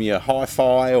background from your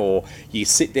hi-fi, or you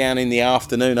sit down in the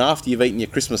afternoon after you've eaten your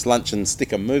Christmas lunch and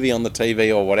stick a movie on the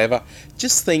TV or whatever,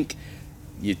 just think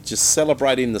you're just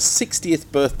celebrating the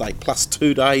 60th birthday plus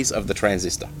 2 days of the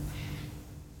transistor.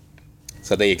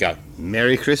 So there you go.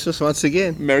 Merry Christmas once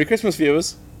again. Merry Christmas,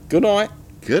 viewers. Good night.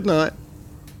 Good night.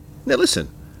 Now listen.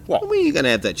 What? When are you going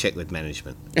to have that check with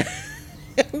management?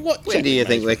 What When do you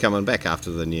think they're coming back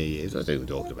after the New Year's? I think we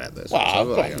talked about this.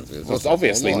 Well, it's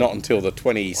obviously not until the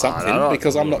 20-something, Well, I don't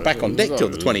because I'm not back on deck till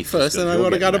the 21st, and I've got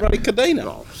to go to bloody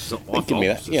Cadena. Give me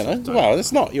that, you know. Well,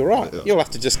 it's not, you're right. You'll have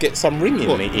to just get some ringing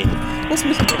in. What's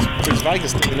Prince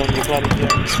Vegas doing on your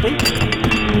bloody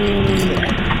screen?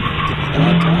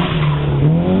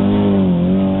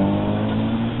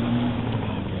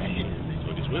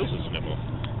 His wheels is never.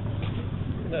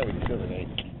 No, we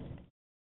could